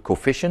comes with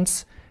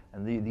coefficients,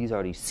 and these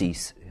are the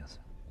C's. Yes.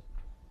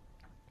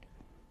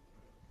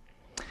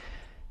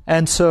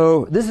 And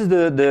so this is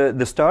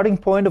the starting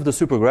point of the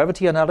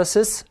supergravity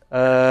analysis.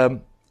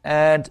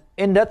 And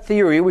in that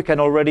theory, we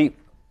can already,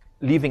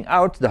 leaving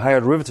out the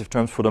higher derivative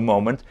terms for the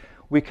moment,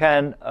 we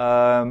can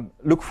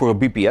look for a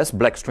BPS,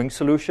 black string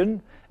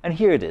solution, and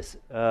here it is.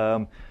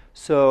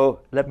 So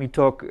let me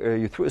talk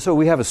you through. So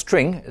we have a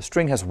string. A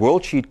string has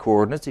worldsheet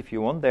coordinates, if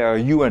you want. They are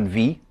U and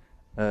V.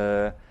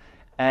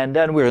 And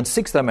then we're in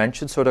 6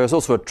 dimensions, so there's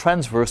also a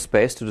transverse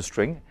space to the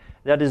string.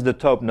 That is the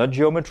Taub-Nut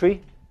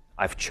geometry.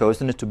 I've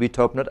chosen it to be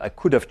Taub-Nut. I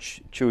could have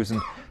chosen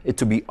it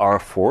to be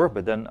R4,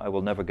 but then I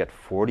will never get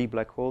 40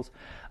 black holes.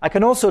 I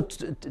can also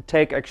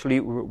take, actually,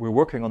 we're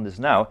working on this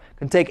now,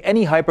 can take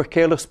any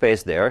hyperkähler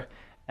space there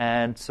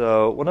And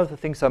so one of the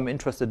things I'm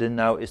interested in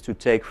now is to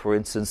take, for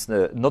instance,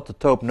 not the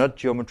top nut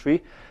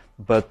geometry,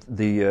 but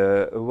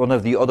the one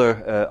of the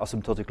other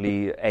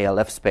asymptotically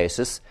ALF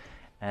spaces.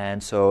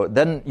 And so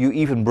then you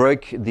even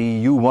break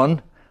the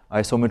U1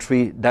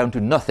 isometry down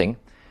to nothing.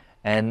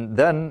 And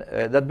then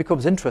that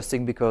becomes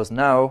interesting because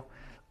now,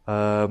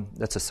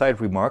 that's a side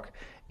remark,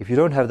 if you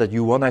don't have that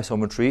U1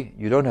 isometry,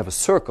 you don't have a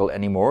circle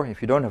anymore. If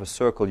you don't have a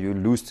circle, you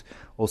lose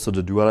also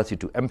the duality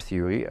to M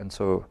theory. And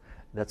so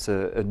that's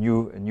a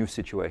new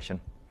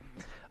situation.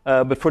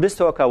 But for this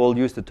talk, I will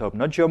use the top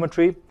nut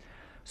geometry.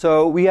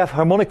 So we have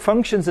harmonic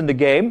functions in the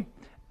game,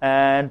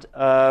 and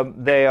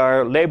they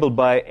are labeled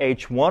by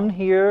H1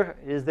 here,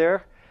 is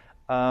there.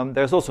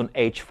 There's also an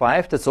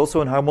H5, that's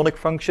also a harmonic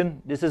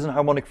function. This is a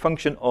harmonic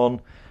function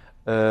on,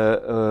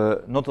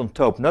 not on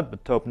top nut,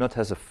 but top nut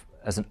has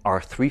an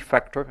R3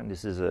 factor, and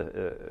this is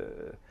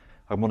a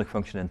harmonic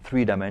function in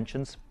 3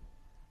 dimensions.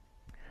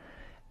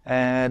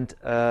 And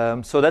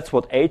so that's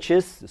what H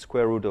is, the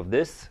square root of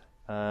this.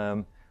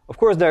 Of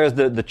course, there's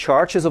the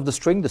charges of the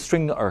string. The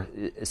string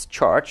is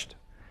charged.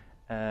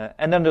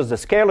 And then there's the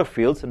scalar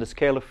fields, and the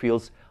scalar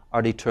fields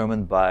are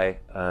determined by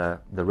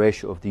the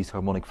ratio of these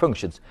harmonic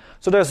functions.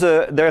 So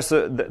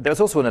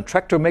there's also an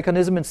attractor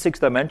mechanism in 6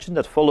 dimensions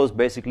that follows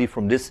basically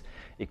from this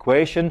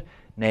equation,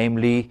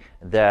 namely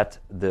that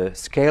the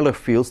scalar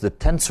fields, the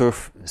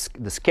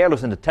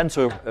scalars in the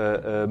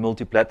tensor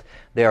multiplet,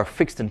 they are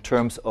fixed in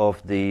terms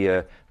of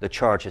the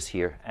charges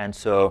here. And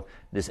so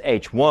this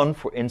H1,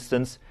 for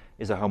instance,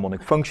 is a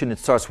harmonic function. It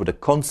starts with a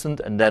constant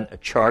and then a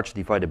charge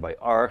divided by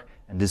R,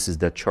 and this is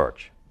that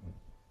charge.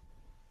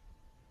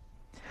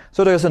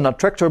 So there's an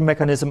attractor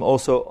mechanism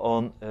also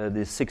on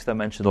these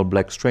 6-dimensional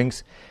black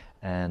strings,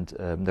 and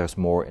there's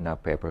more in our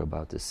paper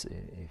about this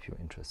if you're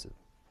interested.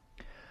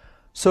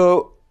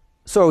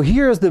 So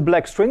here's the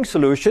black string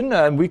solution,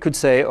 and we could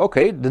say,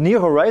 okay, the near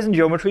horizon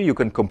geometry, you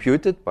can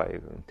compute it by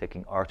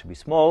taking R to be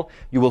small.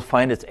 You will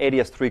find it's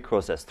ADS3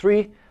 cross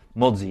S3,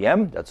 mod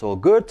ZM, that's all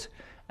good.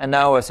 And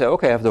now I say,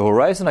 okay, I have the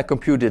horizon, I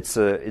compute its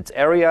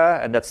area,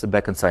 and that's the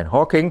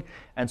Bekenstein-Hawking.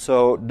 And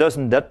so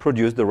doesn't that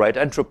produce the right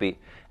entropy?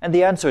 And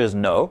the answer is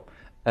no.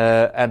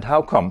 And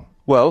how come?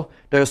 Well,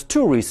 there's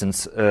 2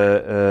 reasons.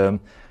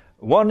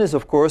 One is,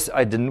 of course,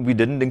 we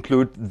didn't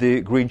include the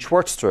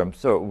Green-Schwarz term.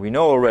 So we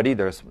know already,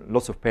 there's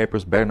lots of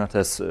papers. Bernard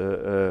has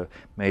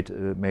made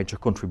major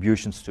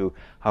contributions to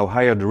how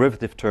higher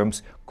derivative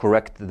terms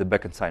correct the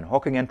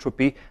Bekenstein-Hawking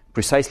entropy,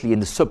 precisely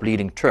in the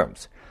subleading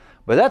terms.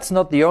 But that's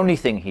not the only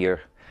thing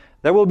here.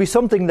 There will be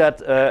something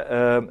that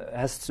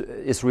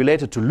is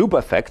related to loop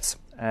effects,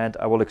 and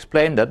I will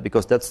explain that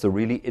because that's the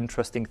really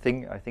interesting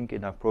thing, I think,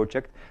 in our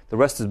project. The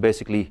rest is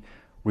basically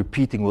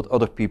repeating what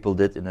other people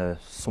did in a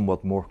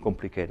somewhat more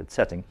complicated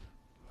setting.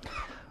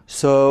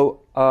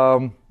 So,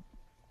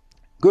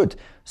 good.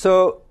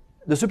 So,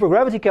 the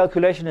supergravity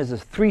calculation is a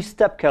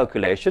 3-step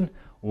calculation.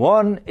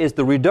 One is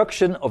the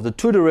reduction of the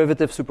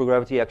 2-derivative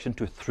supergravity action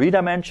to 3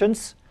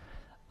 dimensions.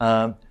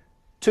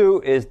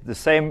 2 is the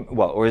same,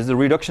 or is the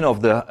reduction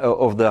of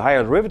the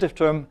higher derivative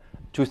term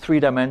to 3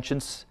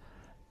 dimensions.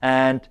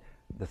 And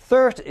the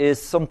third is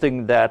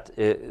something that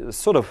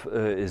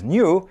is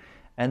new,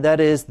 and that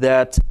is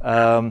that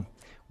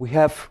we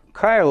have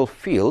chiral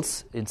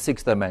fields in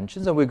 6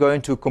 dimensions, and we're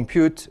going to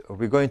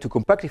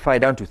compactify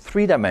down to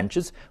 3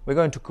 dimensions. We're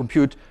going to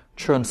compute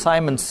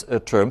Chern-Simons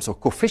terms, or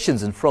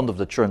coefficients in front of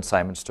the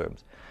Chern-Simons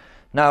terms.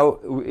 Now,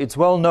 it's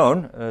well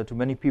known to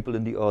many people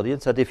in the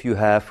audience that if you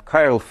have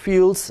chiral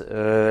fields,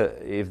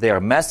 if they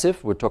are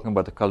massive, we're talking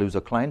about the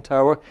Kaluza-Klein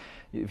tower,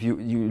 if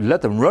you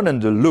let them run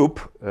in the loop,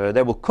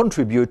 they will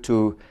contribute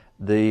to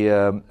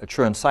the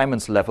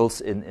Chern-Simons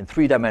levels in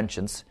 3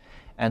 dimensions.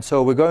 And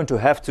so we're going to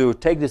have to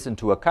take this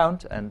into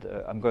account, and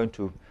I'm going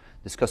to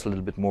discuss a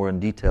little bit more in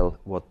detail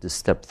what this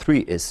step 3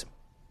 is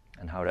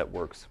and how that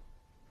works.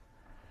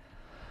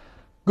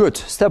 Good.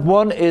 Step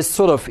 1 is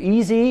sort of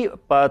easy,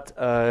 but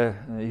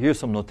here's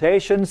some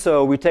notation.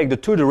 So we take the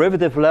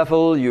 2-derivative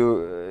level.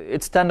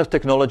 It's standard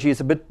technology.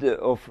 It's a bit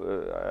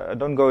I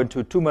don't go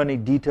into too many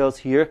details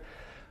here.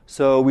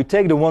 So we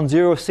take the 1-0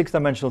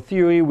 6-dimensional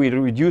theory. We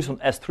reduce on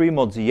S3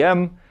 mod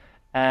ZM.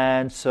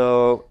 And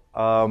so,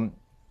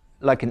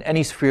 like in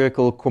any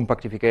spherical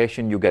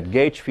compactification, you get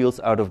gauge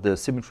fields out of the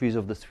symmetries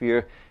of the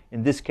sphere.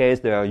 In this case,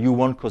 there are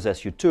U1 cos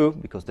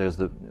SU2, because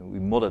we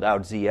modded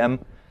out ZM.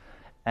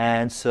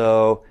 And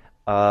so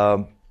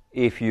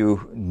if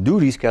you do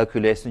these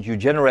calculations, you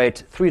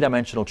generate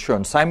 3-dimensional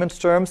Chern-Simons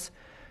terms.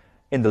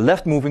 In the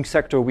left moving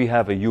sector, we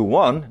have a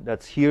U1.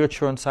 That's here a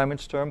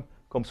Chern-Simons term.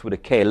 Comes with a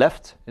K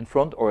left in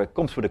front, or it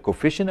comes with a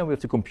coefficient, and we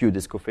have to compute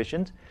this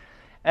coefficient.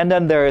 And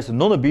then there is a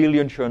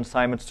non-abelian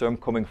Chern-Simons term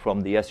coming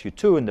from the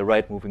SU2 in the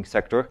right moving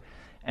sector,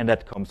 and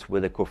that comes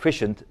with a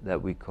coefficient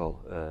that we call,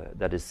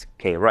 that is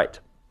K right.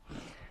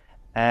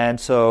 And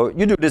so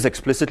you do this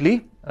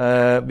explicitly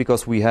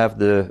because we have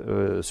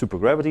the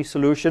supergravity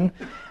solution.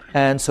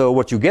 And so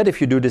what you get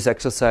if you do this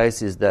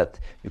exercise is that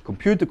you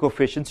compute the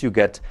coefficients, you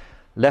get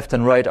left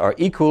and right are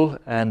equal,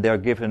 and they are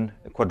given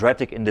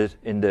quadratic in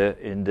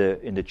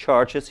the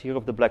charges here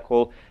of the black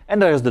hole.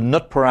 And there is the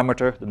nut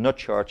parameter, the nut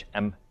charge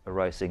m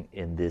arising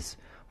in this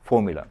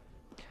formula.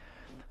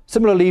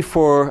 Similarly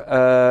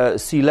for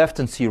C left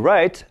and C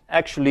right,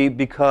 actually,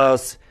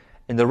 because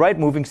in the right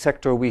moving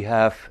sector we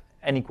have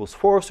n equals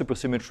 4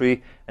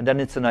 supersymmetry, and then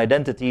it's an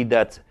identity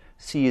that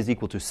C is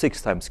equal to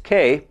 6 times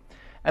K.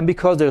 And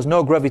because there's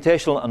no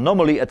gravitational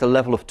anomaly at the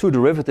level of two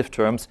derivative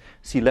terms,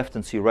 C left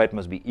and C right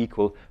must be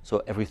equal,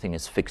 so everything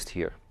is fixed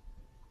here.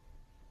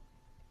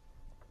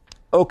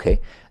 Okay,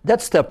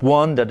 that's step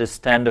 1, that is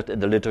standard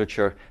in the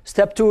literature.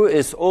 Step 2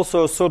 is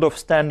also sort of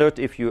standard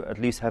if you at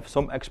least have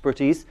some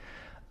expertise.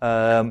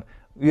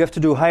 You have to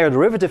do higher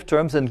derivative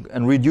terms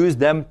and reduce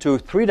them to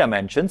 3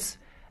 dimensions.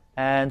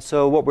 And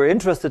so what we're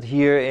interested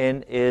here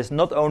in is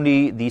not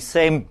only the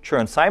same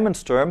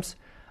Chern-Simons terms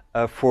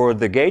for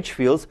the gauge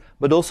fields,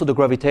 but also the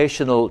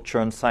gravitational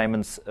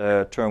Chern-Simons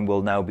term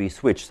will now be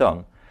switched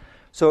on.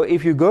 So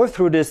if you go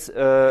through this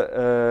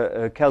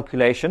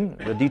calculation,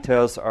 the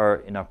details are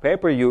in our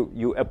paper,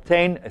 you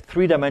obtain a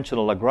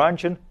 3-dimensional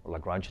Lagrangian, or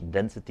Lagrangian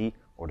density,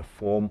 or the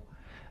form,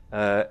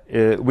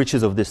 which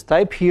is of this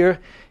type here.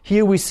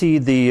 Here we see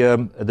the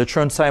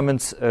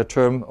Chern-Simons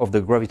term of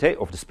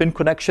the spin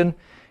connection.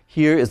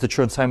 Here is the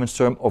Chern-Simons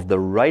term of the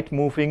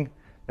right-moving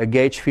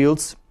gauge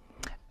fields.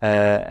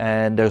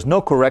 And there's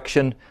no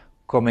correction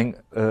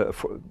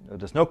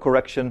there's no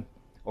correction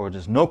or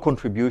there's no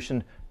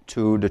contribution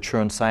to the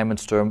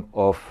Chern-Simons term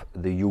of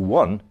the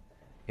U1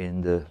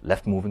 in the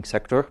left-moving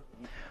sector.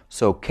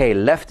 So K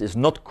left is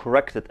not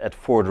corrected at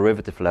 4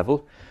 derivative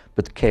level,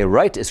 but K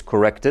right is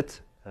corrected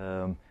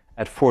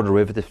at 4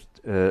 derivative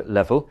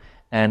level,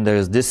 and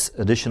there's this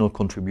additional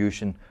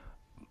contribution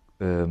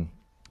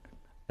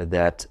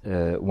that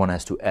one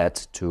has to add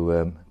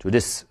to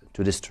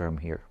this term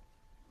here.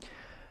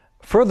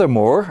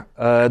 Furthermore,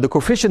 the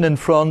coefficient in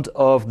front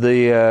of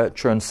the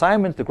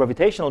Chern-Simons, the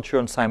gravitational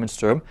Chern-Simons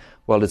term,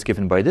 well, it's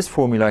given by this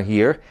formula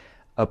here,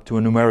 up to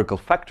a numerical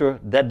factor,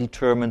 that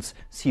determines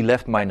C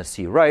left minus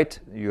C right.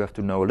 You have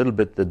to know a little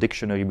bit the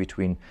dictionary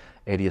between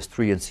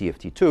ADS3 and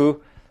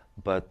CFT2,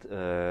 but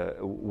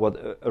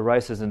what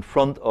arises in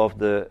front of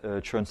the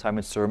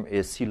Chern-Simons term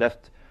is C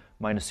left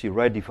minus C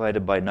right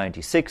divided by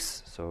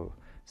 96, so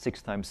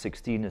 6 times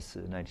 16 is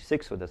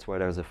 96, so that's why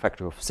there's a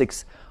factor of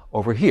 6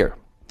 over here.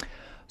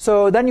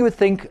 So then you would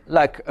think,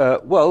 like,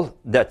 well,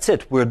 that's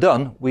it, we're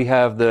done. We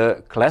have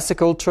the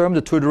classical term,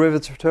 the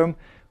 2-derivative term.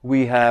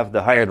 We have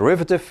the higher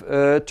derivative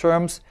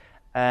terms.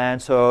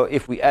 And so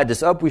if we add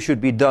this up, we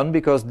should be done,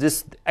 because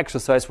this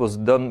exercise was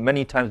done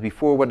many times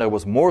before when there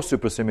was more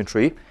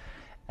supersymmetry.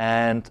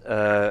 And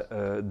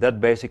that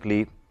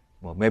basically,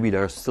 well, maybe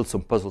there are still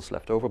some puzzles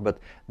left over, but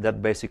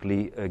that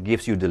basically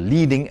gives you the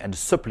leading and the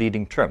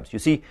subleading terms. You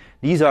see,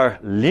 these are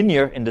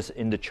linear in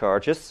the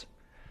charges.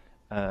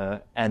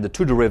 And the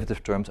 2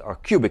 derivative terms are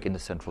cubic in the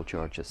central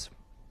charges.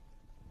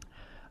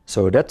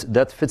 So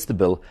that fits the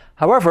bill.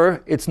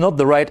 However, it's not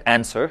the right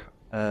answer.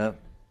 Yeah.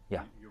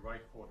 You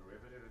write 4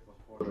 derivative. It was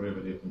 4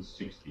 derivative in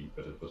 60,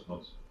 but it was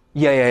not.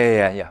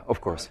 Yeah.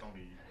 Of course.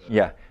 Only,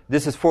 yeah.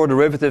 This is 4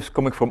 derivatives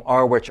coming from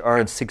R, which are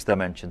in 6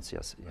 dimensions.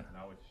 Yes. Yeah.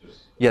 Now it's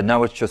just. Yeah.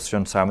 Now it's just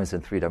Chern-Simons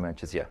in 3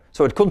 dimensions. Yeah.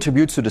 So it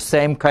contributes to the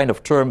same kind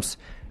of terms.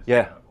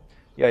 Yeah.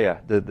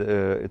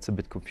 It's a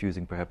bit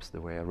confusing, perhaps,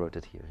 the way I wrote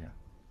it here.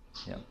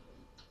 Yeah.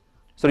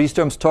 So these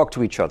terms talk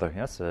to each other,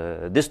 yes?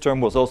 This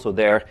term was also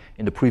there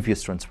in the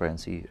previous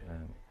transparency.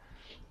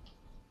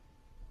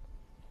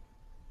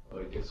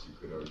 Well, I guess you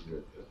could argue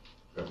that the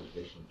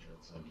gravitational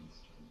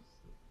Chern-Simons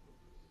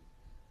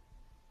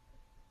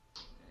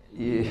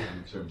terms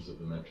in terms of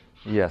the metric.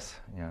 Yes,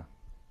 yeah.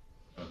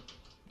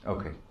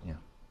 Okay, yeah.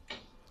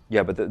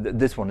 Yeah, but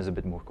this one is a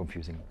bit more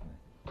confusing.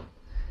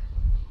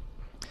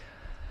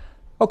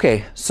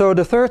 Okay, so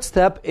the third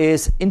step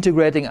is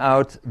integrating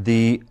out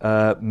the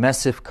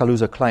massive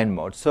Kaluza-Klein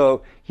mode.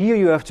 So here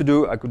you have to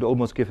do, I could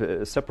almost give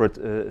a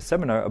separate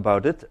seminar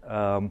about it.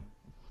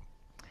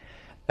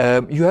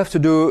 You have to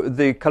do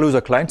the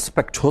Kaluza-Klein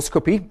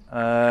spectroscopy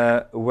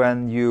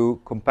when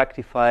you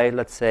compactify,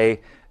 let's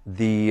say,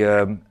 the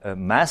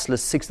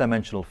massless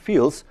 6-dimensional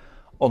fields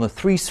on a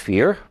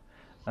 3-sphere.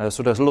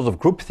 So there's a lot of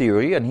group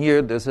theory, and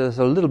here there's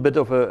a little bit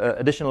of an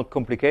additional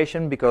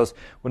complication, because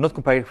we're not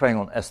compactifying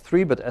on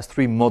S3, but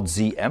S3 mod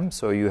ZM,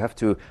 so you have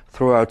to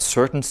throw out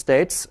certain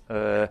states,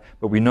 but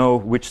we know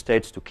which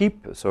states to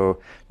keep. So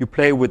you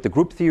play with the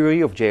group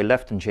theory of J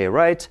left and J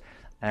right,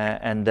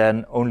 and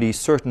then only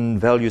certain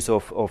values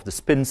of the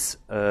spins,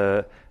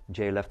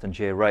 J left and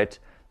J right,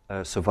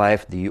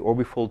 survive the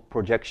orbifold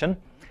projection,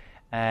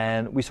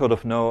 and we sort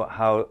of know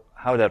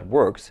how that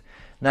works.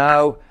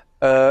 Now,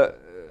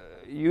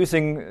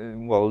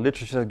 using,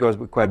 literature that goes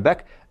quite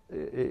back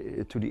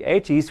to the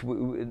 80s,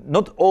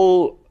 not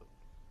all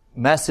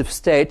massive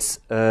states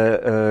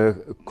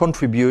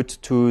contribute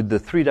to the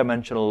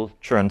 3-dimensional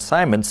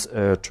Chern-Simons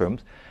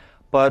terms,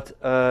 but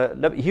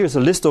here's a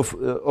list of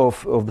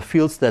the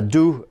fields that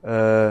do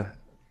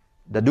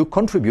that do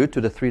contribute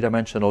to the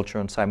three-dimensional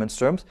Chern-Simons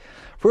terms.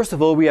 First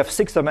of all, we have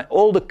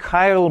all the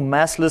chiral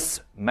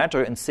massless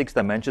matter in 6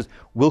 dimensions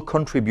will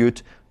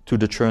contribute to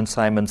the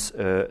Chern-Simons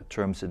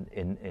terms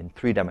in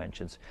 3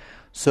 dimensions.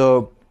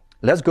 So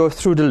let's go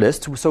through the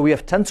list. So we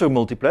have tensor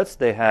multiplets.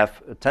 They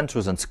have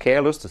tensors and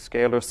scalars. The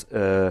scalars,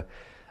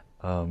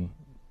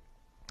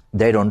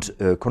 they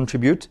don't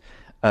contribute.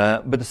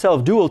 But the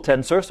self-dual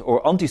tensors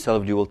or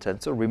anti-self-dual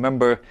tensor,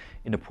 remember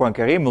in the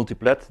Poincaré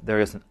multiplet there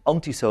is an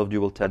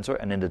anti-self-dual tensor,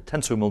 and in the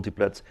tensor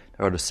multiplets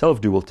there are the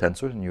self-dual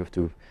tensors, and you have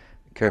to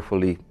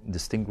carefully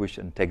distinguish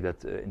and take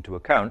that into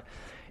account.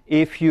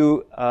 If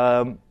you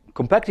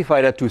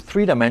compactify that to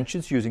 3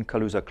 dimensions using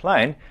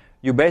Kaluza-Klein,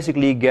 you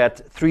basically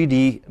get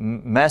 3D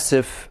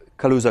massive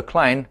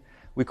Kaluza-Klein.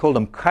 We call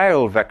them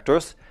chiral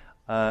vectors,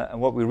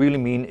 and what we really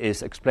mean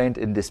is explained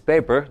in this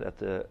paper. That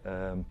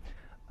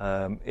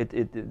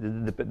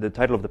the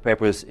title of the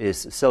paper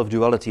is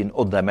Self-Duality in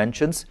Odd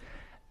Dimensions.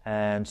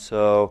 And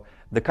so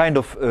the kind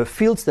of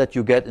fields that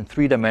you get in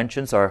 3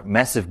 dimensions are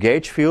massive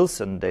gauge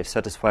fields, and they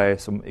satisfy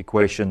some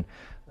equation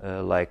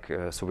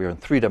so we're in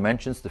 3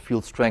 dimensions. The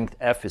field strength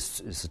F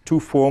is a 2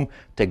 form.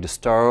 Take the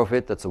star of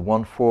it, that's a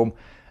 1 form.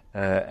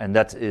 And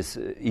that is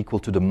equal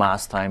to the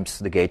mass times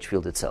the gauge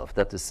field itself.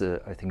 That is,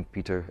 I think,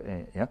 Peter.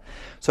 Yeah.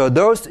 So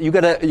those you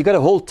get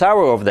a whole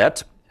tower of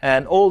that,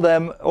 and all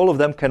of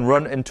them can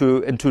run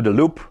into the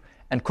loop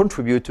and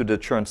contribute to the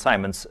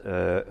Chern-Simons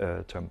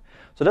term.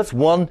 So that's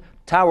one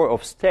tower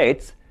of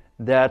states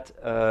that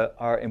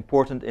are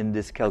important in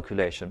this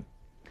calculation.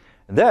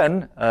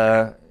 Then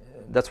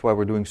that's why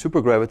we're doing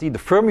supergravity. The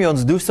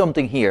fermions do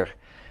something here.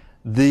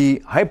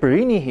 The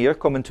hyperini here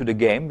come into the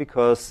game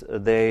because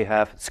they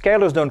have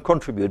scalars don't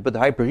contribute, but the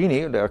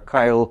hyperini, they are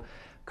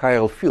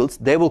chiral fields.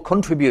 They will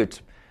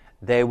contribute.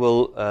 They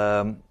will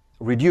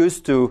reduce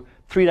to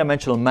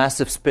 3-dimensional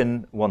massive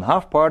spin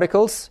 1/2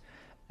 particles,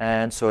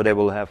 and so they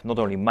will have not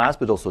only mass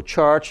but also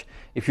charge.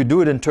 If you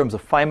do it in terms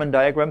of Feynman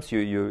diagrams,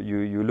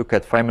 you look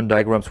at Feynman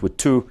diagrams with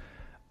 2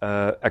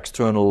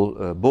 external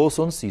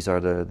bosons. These are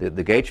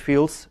the gauge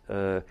fields,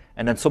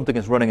 and then something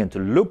is running into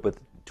the loop, but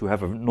to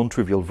have a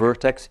non-trivial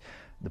vertex,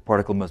 the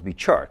particle must be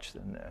charged.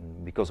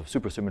 And because of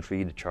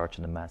supersymmetry, the charge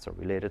and the mass are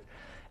related.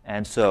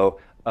 And so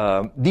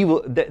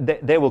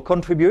they will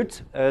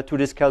contribute to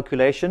this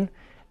calculation.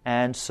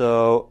 And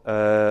so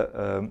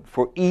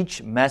for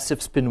each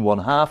massive spin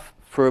 1/2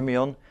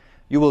 fermion,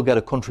 you will get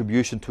a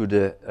contribution to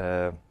the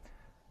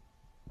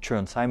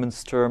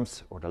Chern-Simons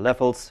terms or the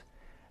levels.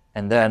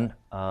 And then,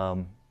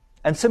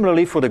 and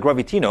similarly for the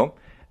gravitino.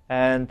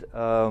 And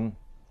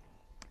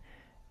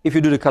if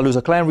you do the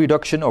Kaluza-Klein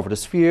reduction over the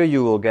sphere,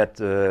 you will get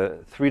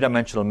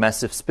 3-dimensional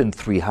massive spin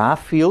 3/2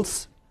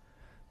 fields,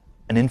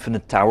 an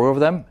infinite tower of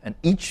them, and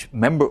each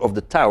member of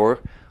the tower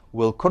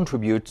will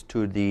contribute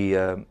to the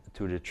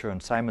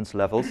Chern-Simons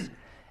levels,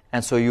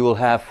 and so you will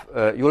have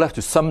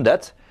to sum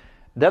that.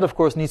 That, of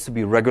course, needs to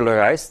be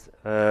regularized,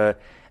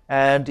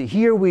 and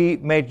here we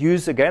made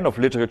use again of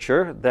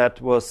literature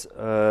that was.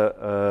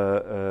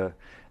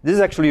 This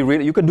is actually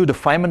really, you can do the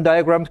Feynman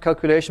diagram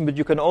calculation, but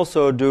you can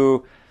also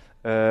do.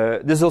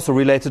 This is also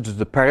related to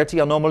the parity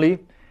anomaly,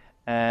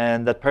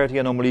 and that parity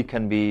anomaly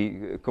can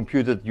be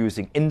computed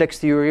using index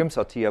theorems,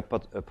 Atiyah,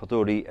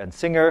 Patori, and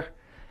Singer.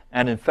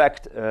 And in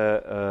fact,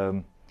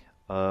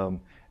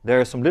 there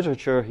is some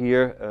literature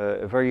here,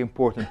 a very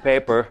important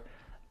paper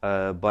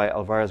by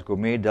Alvarez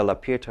Gourmet, Della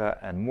Pietra,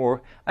 and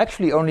Moore. I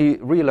actually only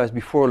realized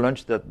before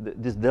lunch that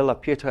this Della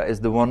Pietra is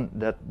the one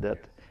that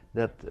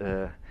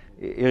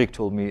Eric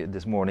told me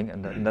this morning,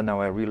 and then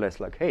now I realized,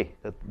 like, hey,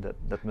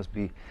 that must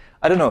be.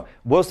 I don't know.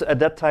 Was at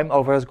that time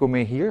Alvarez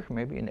Gourmet here?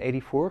 Maybe in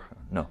 '84?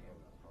 No,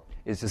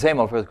 it's the same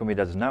Alvarez Gourmet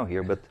that is now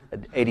here, but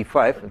at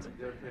 '85.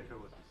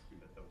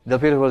 Del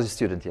Pietro was a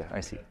student. Yeah, I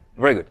see.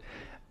 Very good.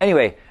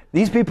 Anyway,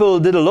 these people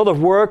did a lot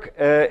of work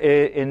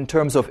in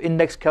terms of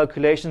index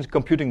calculations,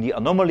 computing the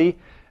anomaly,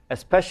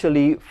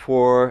 especially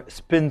for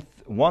spin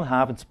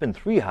 1/2 and spin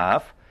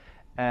 3/2.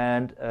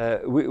 And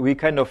we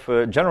kind of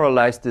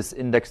generalized this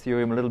index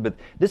theorem a little bit.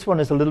 This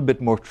one is a little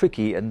bit more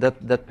tricky, and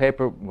that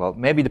paper, well,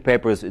 maybe the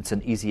paper it's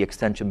an easy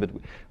extension, but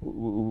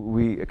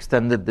we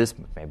extended this.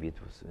 Maybe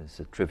it's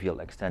a trivial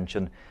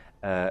extension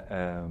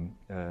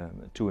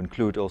to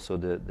include also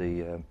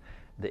the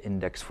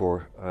index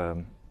for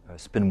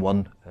spin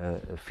 1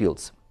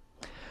 fields.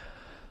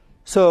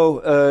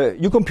 So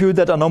you compute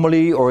that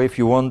anomaly, or if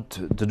you want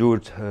to do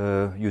it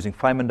using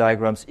Feynman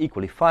diagrams,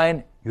 equally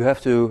fine. You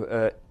have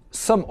to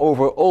sum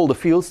over all the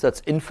fields.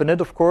 That's infinite,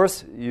 of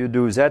course. You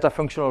do zeta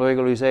functional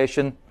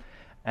regularization,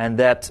 and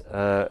that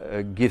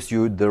gives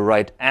you the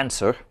right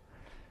answer.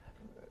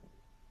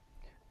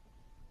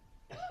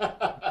 How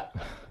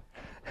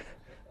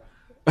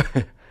do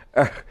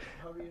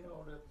you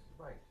know that's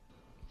right?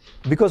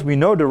 Because we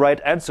know the right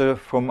answer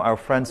from our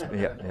friends.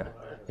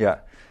 Yeah.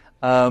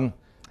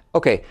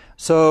 Okay,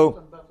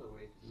 so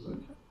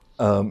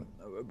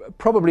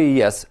probably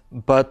yes,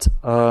 but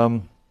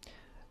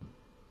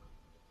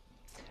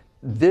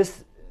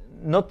this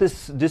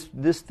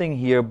thing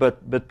here,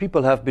 but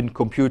people have been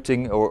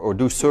computing or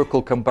do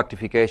circle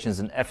compactifications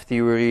in F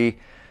theory.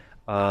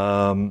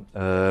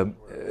 to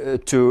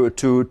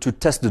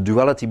test the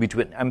duality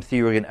between M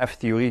theory and F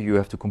theory, you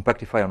have to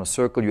compactify on a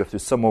circle. You have to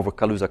sum over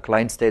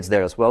Kaluza-Klein states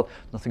there as well.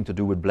 Nothing to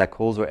do with black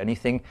holes or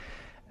anything.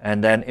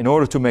 And then in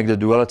order to make the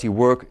duality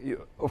work,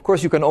 of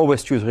course you can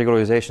always choose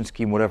regularization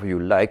scheme, whatever you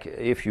like,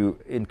 if you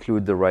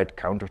include the right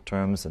counter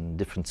terms, and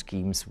different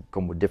schemes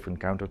come with different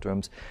counter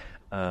terms.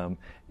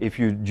 If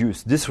you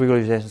use this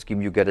regularization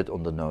scheme, you get it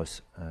on the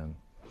nose.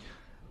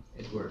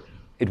 It works.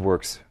 It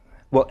works.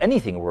 Well,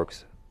 anything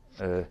works.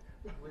 Without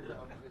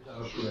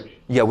correction.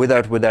 Yeah,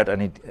 without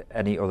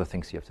any other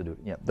things you have to do.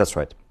 Yeah, that's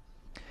right.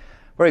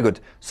 Very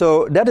good.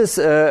 So that is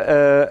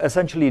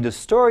essentially the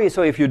story.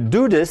 So if you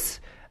do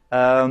this,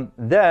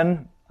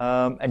 then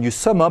and you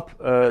sum up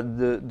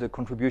the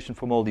contribution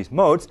from all these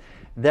modes,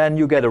 then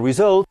you get a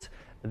result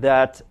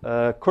that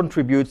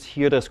contributes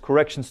here. There's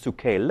corrections to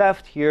k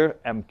left here,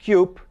 m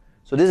cube.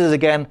 So this is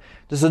again.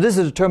 So this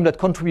is a term that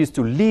contributes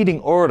to leading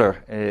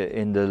order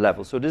in the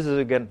level. So this is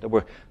again, there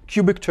were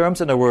cubic terms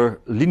and there were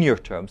linear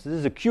terms. This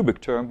is a cubic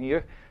term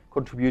here,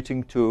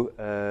 contributing to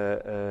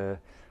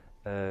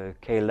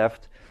k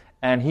left,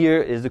 and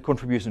here is the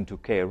contribution to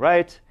k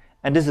right.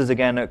 And this is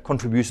again a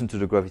contribution to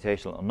the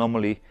gravitational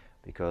anomaly,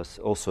 because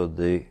also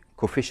the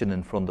coefficient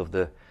in front of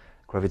the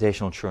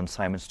gravitational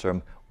Chern-Simons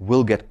term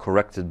will get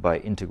corrected by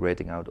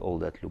integrating out all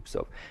that loop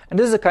stuff. And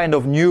this is a kind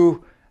of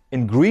new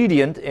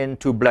ingredient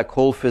into black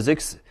hole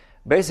physics.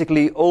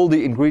 Basically, all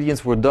the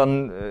ingredients were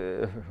done,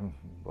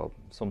 well,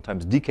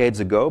 sometimes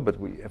decades ago, but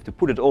we have to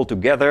put it all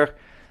together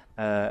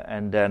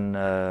and then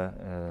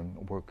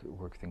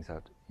work things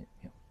out. Yeah.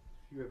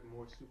 If you have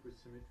more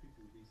supersymmetry,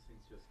 do these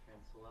things just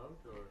cancel out,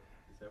 or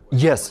is that what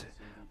Yes.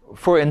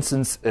 For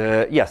instance,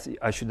 yes,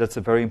 that's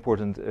a very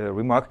important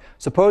remark.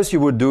 Suppose you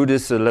would do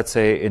this, let's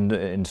say, in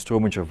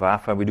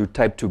Strominger-Vafa, we do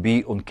type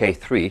 2b on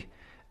K3.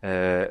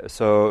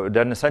 So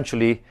then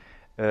essentially,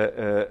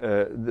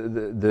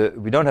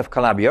 we don't have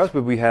Calabi-Yau,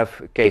 but we have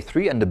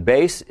K3, and the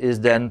base is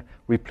then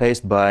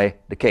replaced by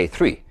the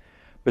K3.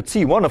 But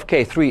C1 of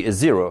K3 is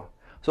 0.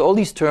 So all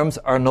these terms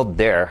are not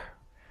there.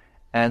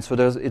 And so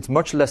it's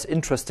much less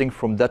interesting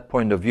from that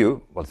point of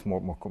view. Well, it's more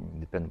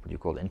depending what you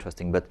call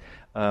interesting. But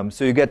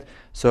so you get.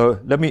 So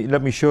let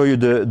me show you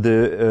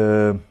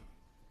the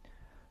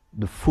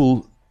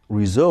full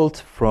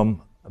result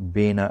from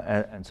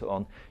Bena and so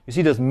on. You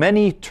see, there's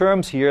many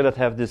terms here that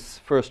have this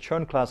first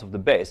Chern class of the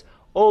base.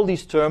 All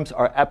these terms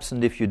are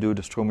absent if you do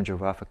the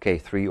Strominger-Vafa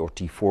K3 or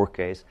T4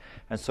 case.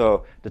 And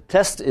so the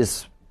test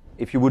is,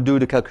 if you would do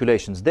the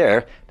calculations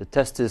there, the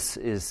test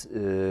is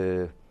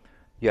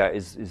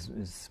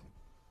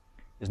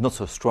not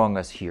so strong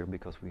as here,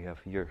 because we have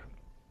here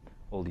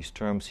all these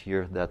terms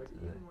here that.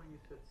 Even when you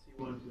set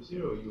C1 to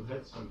 0, you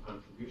had some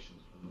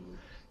contributions from the loop.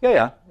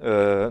 Yeah,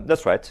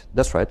 that's right.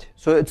 That's right.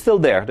 So it's still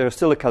there. There's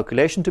still a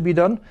calculation to be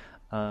done,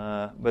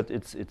 but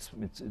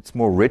it's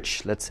more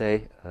rich, let's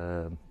say.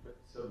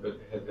 But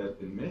had that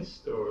been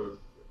missed, or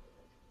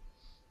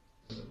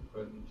I don't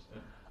quite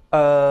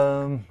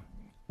understand.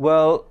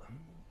 Well.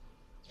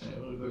 I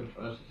was going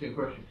to ask the same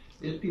question.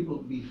 Did people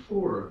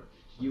before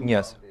you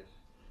Yes. found this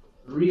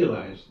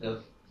realize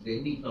that they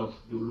need not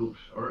do loops,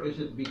 or is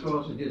it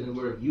because it didn't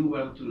work you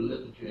went to the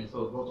literature and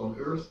thought, what on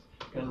earth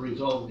can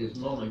resolve this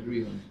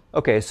non-agreement?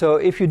 Okay, so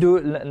if you do,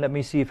 let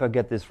me see if I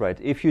get this right.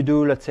 If you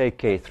do, let's say,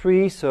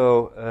 K3,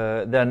 so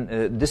then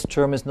this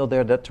term is not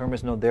there, that term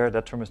is not there,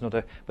 that term is not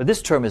there, but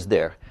this term is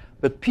there.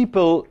 But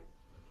people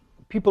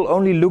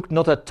only look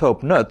not at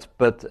top nut,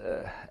 but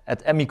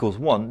at m equals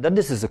 1. Then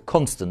this is a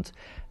constant.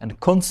 And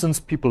constants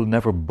people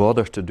never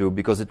bother to do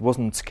because it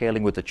wasn't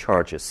scaling with the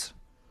charges.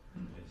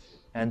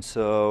 And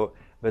so,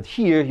 but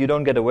here you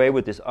don't get away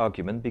with this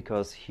argument,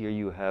 because here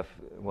you have,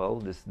 well,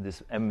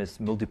 this m is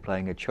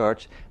multiplying a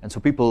charge, and so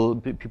people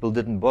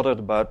didn't bother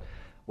about,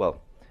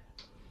 well,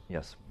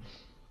 yes.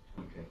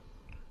 Okay.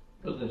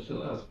 But I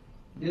still ask,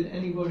 did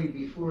anybody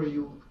before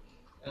you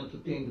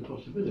entertain the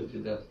possibility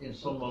that in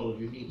some models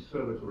you need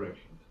further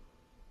corrections?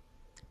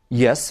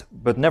 Yes,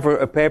 but never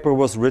a paper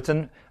was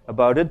written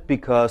about it,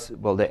 because,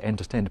 well, they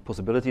entertained the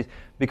possibilities,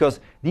 because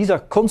these are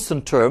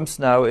constant terms.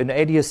 Now, in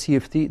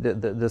ADS-CFT,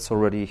 that's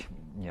already,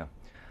 yeah,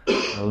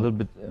 a little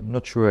bit, I'm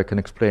not sure I can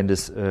explain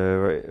this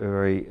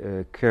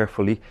very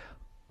carefully.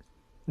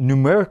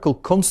 Numerical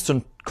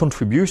constant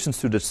contributions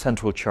to the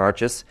central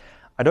charges,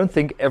 I don't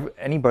think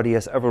anybody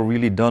has ever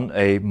really done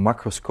a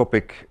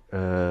macroscopic,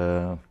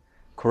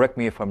 correct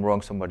me if I'm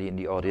wrong, somebody in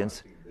the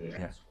audience. The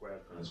x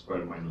squared and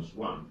square minus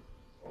 1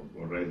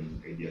 already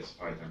in ADS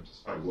 5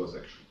 times 5 was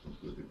actually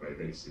computed by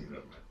very similar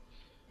method.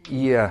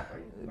 Yeah.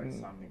 By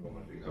summing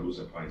over the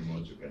Kaluza-Klein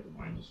modes, you get the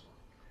minus 1.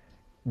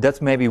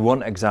 That's maybe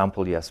one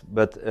example, yes.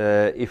 But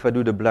if I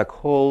do the black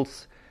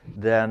holes,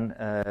 then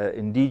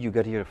indeed you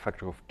get here a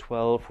factor of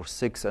 12 or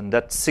 6, and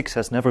that 6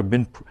 has never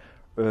been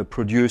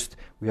produced.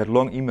 We had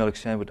long email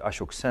exchange with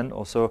Ashok Sen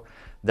also.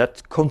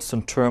 That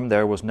constant term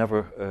there was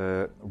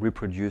never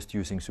reproduced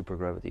using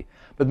supergravity.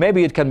 But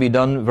maybe it can be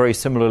done very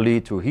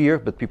similarly to here,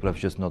 but people have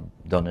just not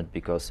done it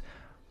because,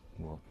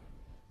 well,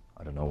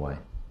 I don't know why.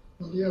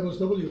 Well, the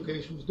MSW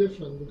case was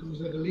different because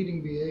the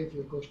leading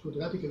behavior goes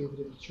quadratically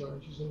within the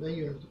charges, and then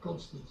you have the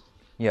constant.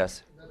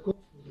 Yes. And that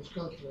constant was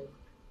calculated.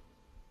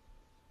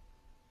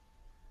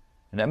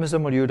 In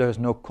MSW, there is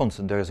no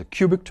constant. There is a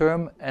cubic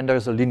term and there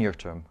is a linear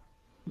term.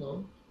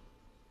 No.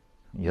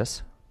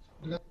 Yes?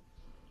 That-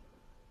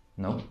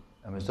 No.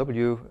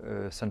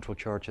 MSW central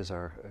charges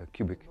are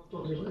cubic.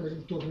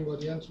 I'm talking about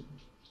the entropy.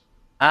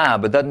 Ah,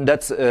 but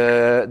that's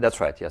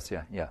right. Yes,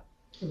 yeah.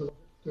 And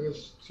there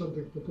is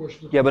something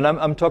proportional. Yeah, but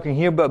I'm talking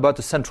here about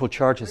the central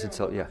charges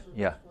itself. Yeah.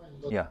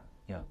 But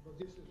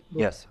this is not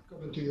Yes.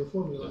 coming to your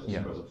formula.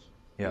 Yeah.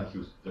 Yeah.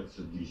 That's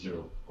a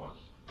D0 one.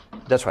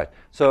 That's right.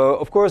 So,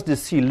 of course, the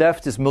C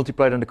left is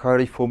multiplied in the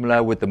Cardi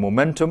formula with the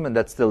momentum, and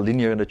that's still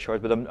linear in the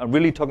charge. But I'm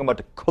really talking about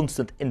the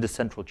constant in the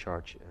central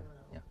charge.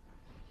 Yeah.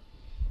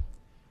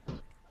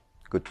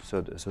 Good.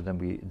 So then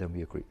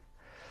we agree.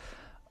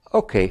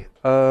 Okay.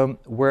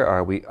 Where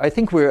are we? I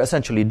think we're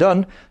essentially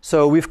done.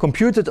 So we've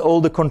computed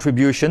all the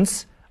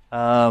contributions,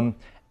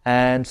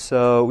 and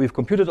so we've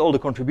computed all the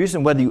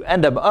contributions. Whether you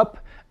end them up,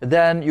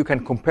 then you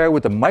can compare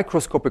with the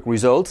microscopic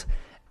result.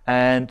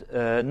 And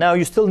now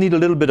you still need a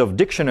little bit of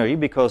dictionary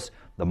because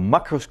the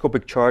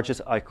macroscopic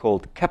charges I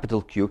called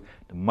capital Q,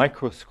 the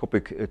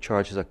microscopic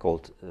charges are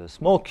called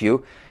small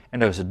q,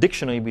 and there's a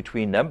dictionary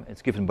between them.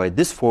 It's given by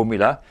this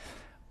formula,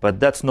 but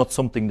that's not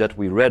something that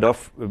we read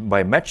off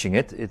by matching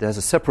it. It has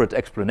a separate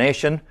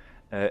explanation.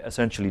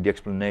 Essentially, the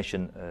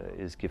explanation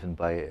is given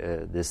by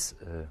this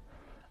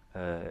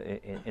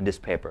in this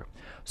paper.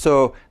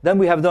 So then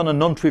we have done a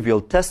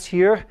non-trivial test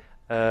here.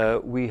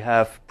 We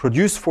have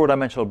produced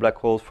four-dimensional black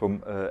holes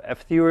from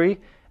F theory,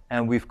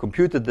 and we've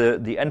computed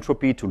the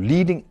entropy to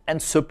leading and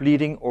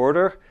subleading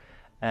order.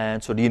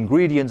 And so the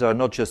ingredients are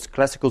not just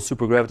classical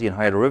supergravity and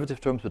higher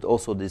derivative terms, but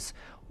also this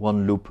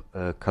one-loop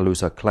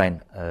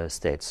Kaluza-Klein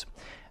states.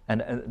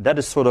 And that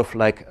is sort of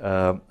like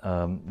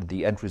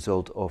the end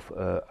result of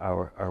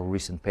our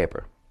recent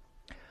paper.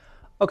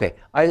 Okay,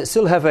 I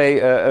still have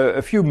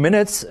a few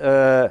minutes.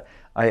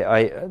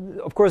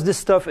 Of course, this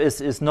stuff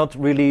is not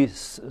really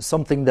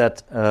something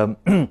that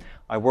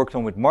I worked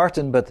on with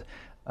Martin, but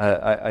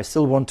I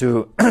still want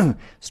to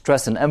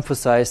stress and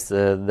emphasize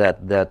that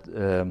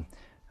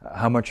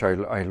how much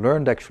I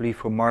learned actually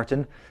from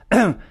Martin.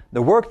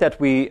 The work that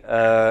we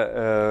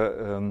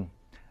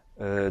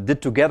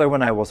did together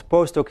when I was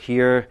postdoc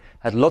here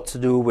had lots to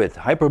do with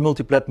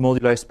hypermultiplet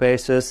moduli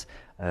spaces,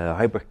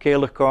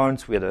 hyperkähler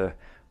cones. We had a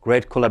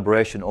great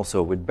collaboration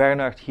also with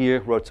Bernard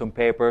here, wrote some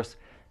papers.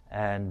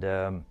 And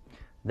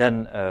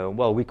then,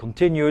 we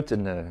continued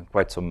in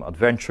quite some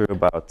adventure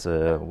about,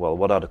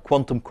 what are the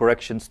quantum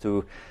corrections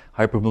to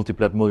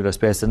hypermultiplet modular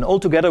space. And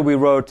altogether, we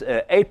wrote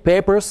 8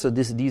 papers. So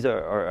these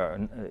are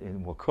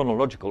in more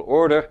chronological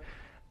order.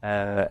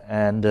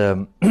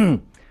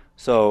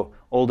 So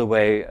all the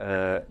way,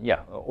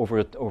 over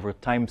a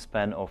time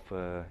span of,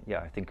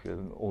 I think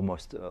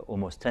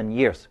almost 10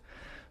 years.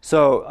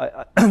 So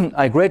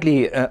I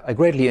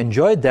greatly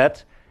enjoyed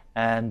that.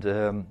 And,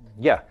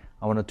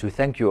 I wanted to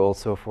thank you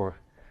also for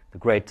the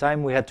great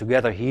time we had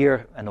together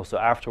here and also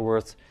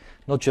afterwards,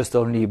 not just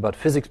only about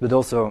physics, but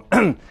also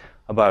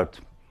about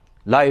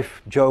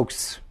life,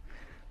 jokes,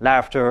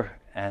 laughter,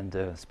 and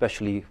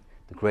especially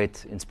the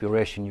great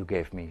inspiration you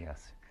gave me.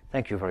 Yes.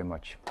 Thank you very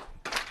much.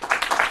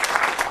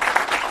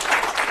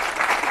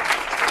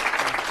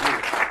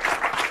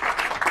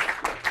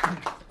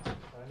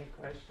 Any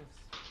questions?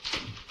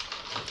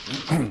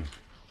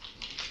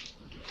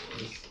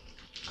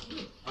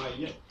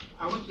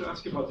 I want to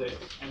ask you about the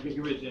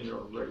ambiguity in your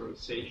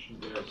regularization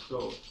there.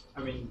 So,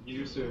 I mean, you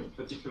use a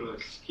particular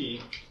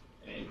scheme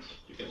and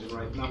you get the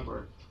right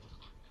number,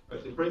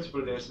 but in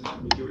principle there's an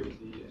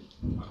ambiguity.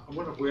 And I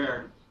wonder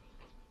where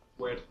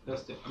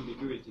does the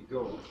ambiguity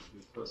go?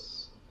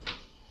 Because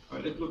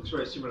it looks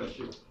very similar if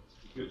you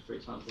compute, for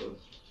example,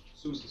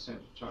 SUSY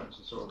central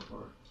charges or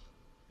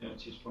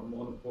energies from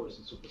monopores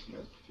and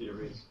supersymmetric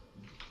theories.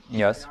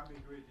 Yes. The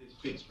ambiguity is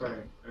fixed by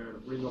a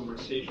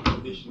renormalization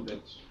condition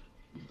that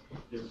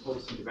they're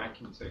imposed in the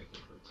vacuum sector,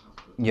 for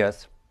example.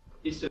 Yes.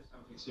 Is there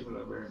something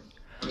similar where?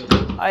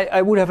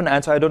 I would have an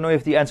answer. I don't know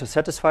if the answer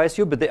satisfies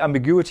you, but the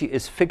ambiguity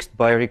is fixed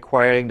by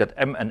requiring that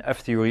M and F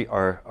theory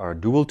are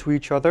dual to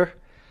each other,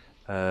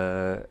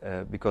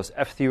 because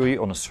F theory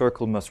on a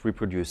circle must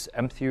reproduce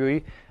M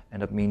theory,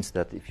 and that means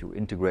that if you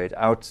integrate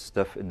out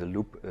stuff in the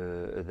loop,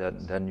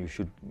 then you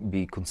should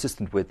be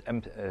consistent with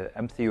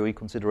M theory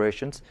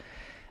considerations.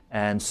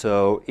 And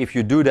so if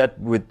you do that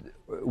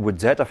with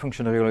zeta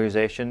function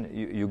regularization,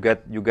 you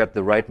get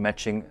the right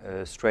matching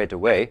straight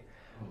away.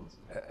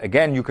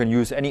 Again, you can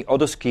use any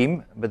other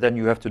scheme, but then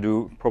you have to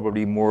do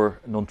probably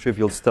more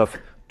non-trivial stuff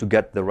to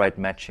get the right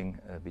matching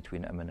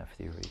between M and F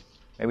theory.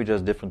 Maybe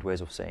there's different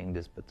ways of saying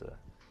this, but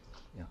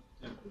yeah.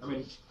 I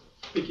mean,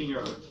 picking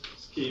a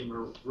scheme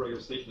or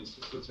regularization is,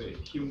 let's say, a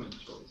human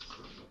choice.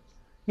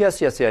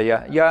 Yes.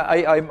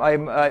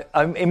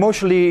 I'm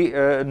emotionally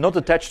not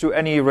attached to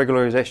any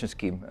regularization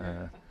scheme.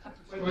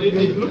 Well,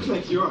 it looks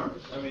like you are.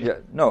 I mean,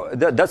 Yeah, no,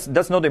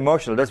 that's not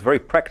emotional. That's very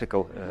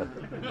practical.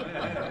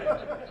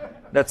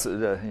 That's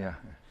yeah.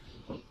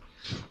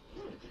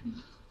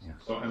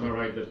 So am I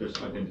right that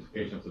this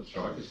identification of the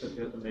charges that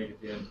you had to make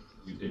at the end,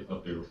 you did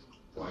not derive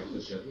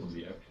that yet from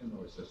the action,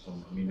 or is there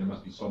some? I mean, there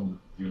must be some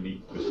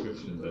unique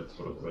description that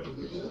sort of already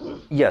gives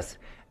that. Yes,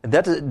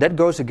 that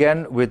goes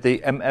again with the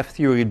MF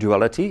theory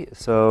duality.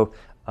 So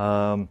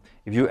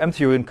if you M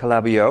theory in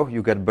Calabi-Yau,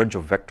 you get a bunch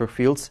of vector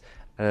fields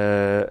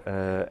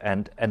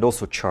and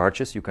also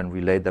charges. You can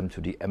relate them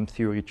to the M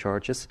theory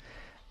charges.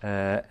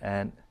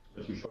 And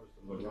but you showed us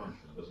the Lagrange,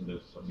 doesn't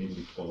it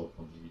immediately follow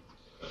from the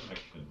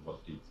action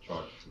what the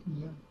charge should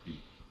be?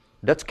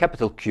 That's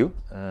capital Q.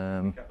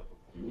 Capital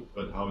Q,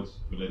 but how it's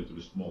related to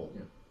the small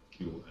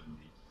q and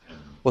the M.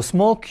 Well,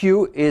 small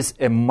q is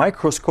a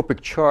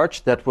microscopic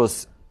charge that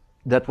was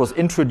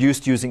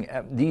introduced using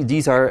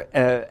these are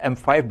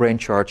M5 brane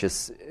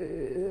charges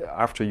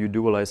after you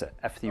dualize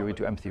F theory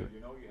to M theory.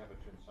 You know you have a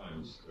trim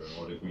science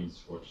or the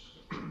Green-Schwarz.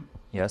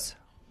 Yes.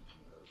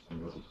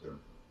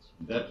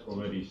 That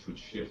already should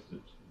shift the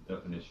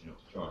definition of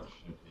the charge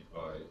simply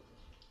by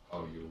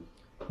how you.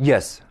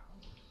 Yes,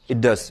 it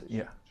does.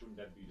 Yeah. Shouldn't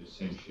that be the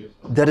same shift?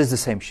 That is the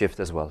same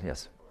shift as well.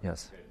 Yes.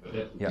 Yes. Okay, but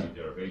that would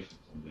be derivation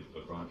from the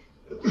Lagrange.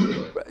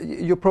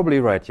 You're probably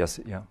right. Yes.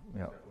 Yeah.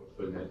 Yeah.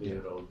 But that did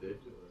it all did.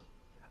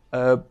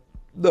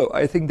 No,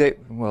 I think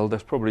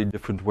there's probably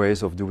different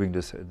ways of doing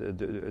this,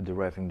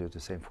 deriving the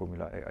same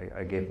formula.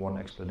 I gave one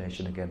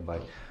explanation again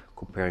by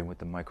comparing with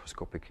the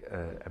microscopic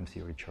M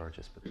theory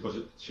charges. But because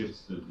it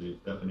shifts the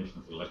definition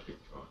of electric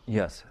charge.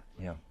 Yes,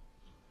 yeah.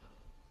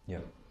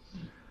 Yeah.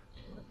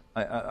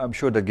 I'm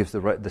sure that gives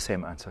the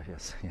same answer,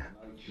 yes. Yeah.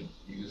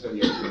 You said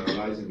you're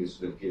generalizing this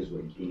to the case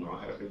where you do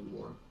not have any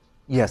more.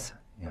 Yes.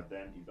 Yeah. But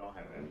then you don't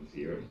have any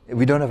theory.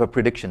 We don't have a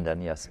prediction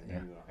then, yes. And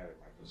then you don't have a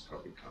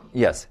microscopic count.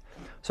 Yes.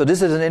 So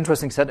this is an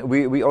interesting set.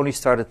 We only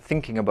started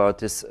thinking about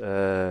this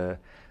 2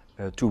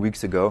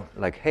 weeks ago.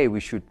 Like, hey, we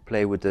should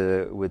play with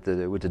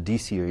the D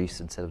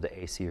series instead of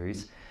the A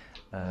series.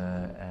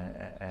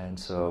 And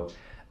so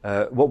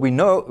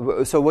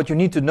what you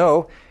need to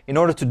know in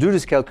order to do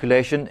this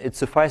calculation, it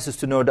suffices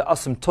to know the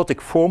asymptotic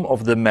form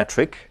of the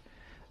metric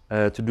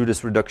to do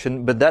this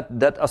reduction. But that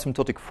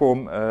asymptotic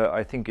form,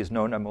 I think, is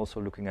known. I'm also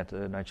looking at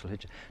Nigel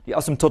Hitch. The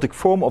asymptotic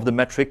form of the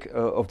metric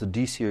of the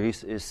D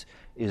series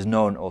is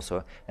known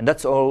also, and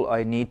that's all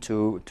I need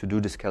to do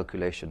this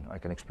calculation. I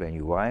can explain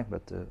you why,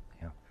 but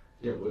yeah.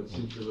 Yeah, well,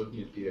 since you're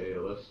looking at the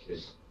ALS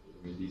case,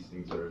 I mean, these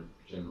things are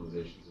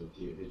generalizations of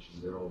TH,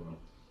 and they're all known.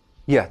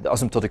 Yeah, the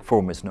asymptotic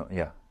form is known.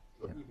 Yeah.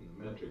 But even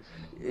the metrics.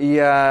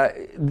 Yeah,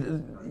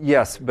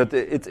 yes, but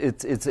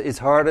it's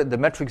harder. The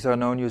metrics are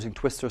known using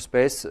twistor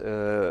space,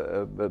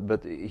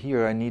 but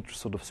here I need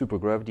sort of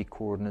supergravity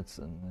coordinates,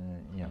 and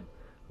yeah,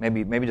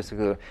 maybe just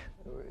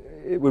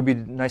it would be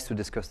nice to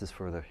discuss this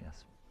further.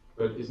 Yes.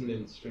 But isn't it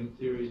in string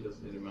theory?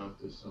 Doesn't it amount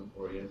to some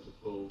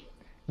orientable?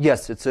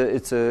 Yes, it's a.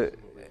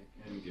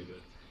 And give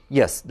it.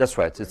 Yes, that's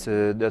right.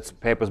 That's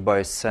papers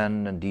by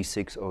Sen and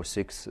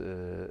D606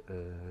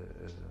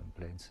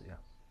 planes. Yeah.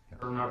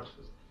 Bernard.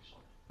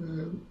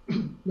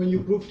 When you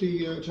proved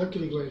the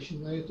tractor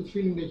equation, I had the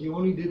feeling that you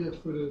only did it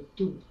for the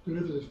two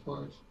derivative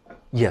parts.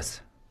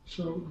 Yes.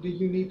 So didn't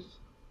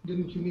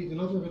you need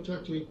another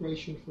tractor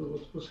equation for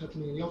what was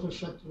happening in the other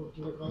sector of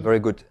the Lagrange? Very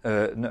good.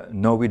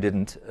 No, we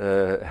didn't.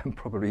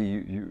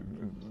 Probably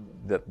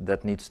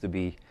that needs to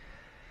be.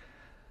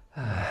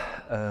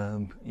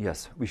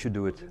 Yes, we should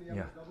do it.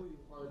 Yeah.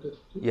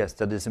 Yes,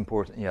 that is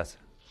important. Yes.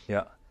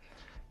 Yeah.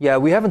 Yeah,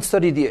 we haven't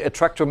studied the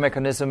attractor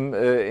mechanism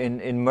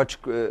in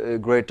much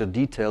greater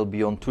detail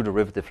beyond two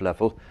derivative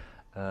level,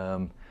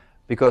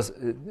 because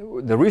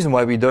the reason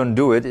why we don't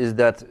do it is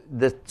that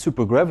the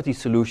supergravity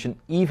solution,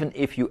 even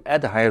if you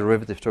add a higher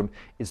derivative term,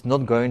 is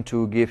not going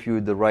to give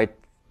you the right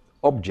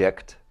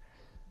object,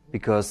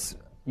 because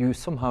you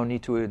somehow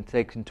need to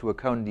take into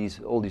account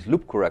all these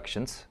loop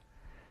corrections,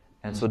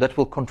 and so that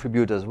will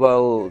contribute as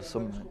well.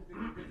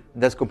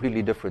 That's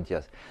completely different,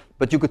 yes.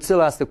 But you could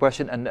still ask the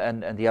question, and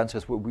the answer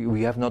is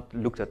we have not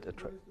looked at the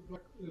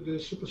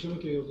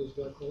supersymmetry of this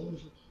black hole,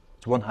 is it?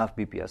 It's 1/2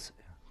 BPS.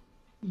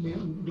 Yeah.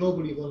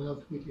 Globally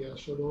 1/2 BPS,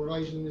 so the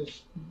horizon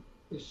is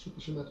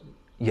supersymmetric.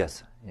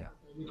 Yes, yeah.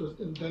 Because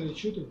then it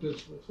should in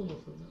principle follow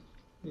from that,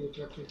 the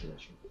attractor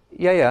equation.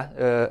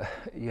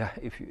 Yeah.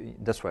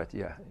 That's right.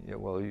 Yeah.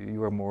 Well,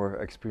 you are more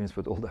experienced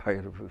with all the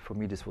higher. For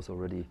me, this was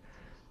already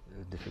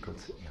difficult.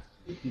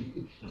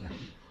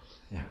 Yeah.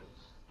 Yeah.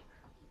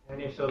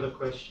 Any further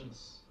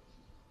questions?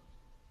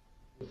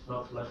 If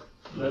not,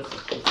 let's.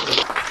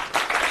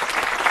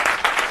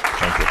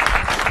 Thank you.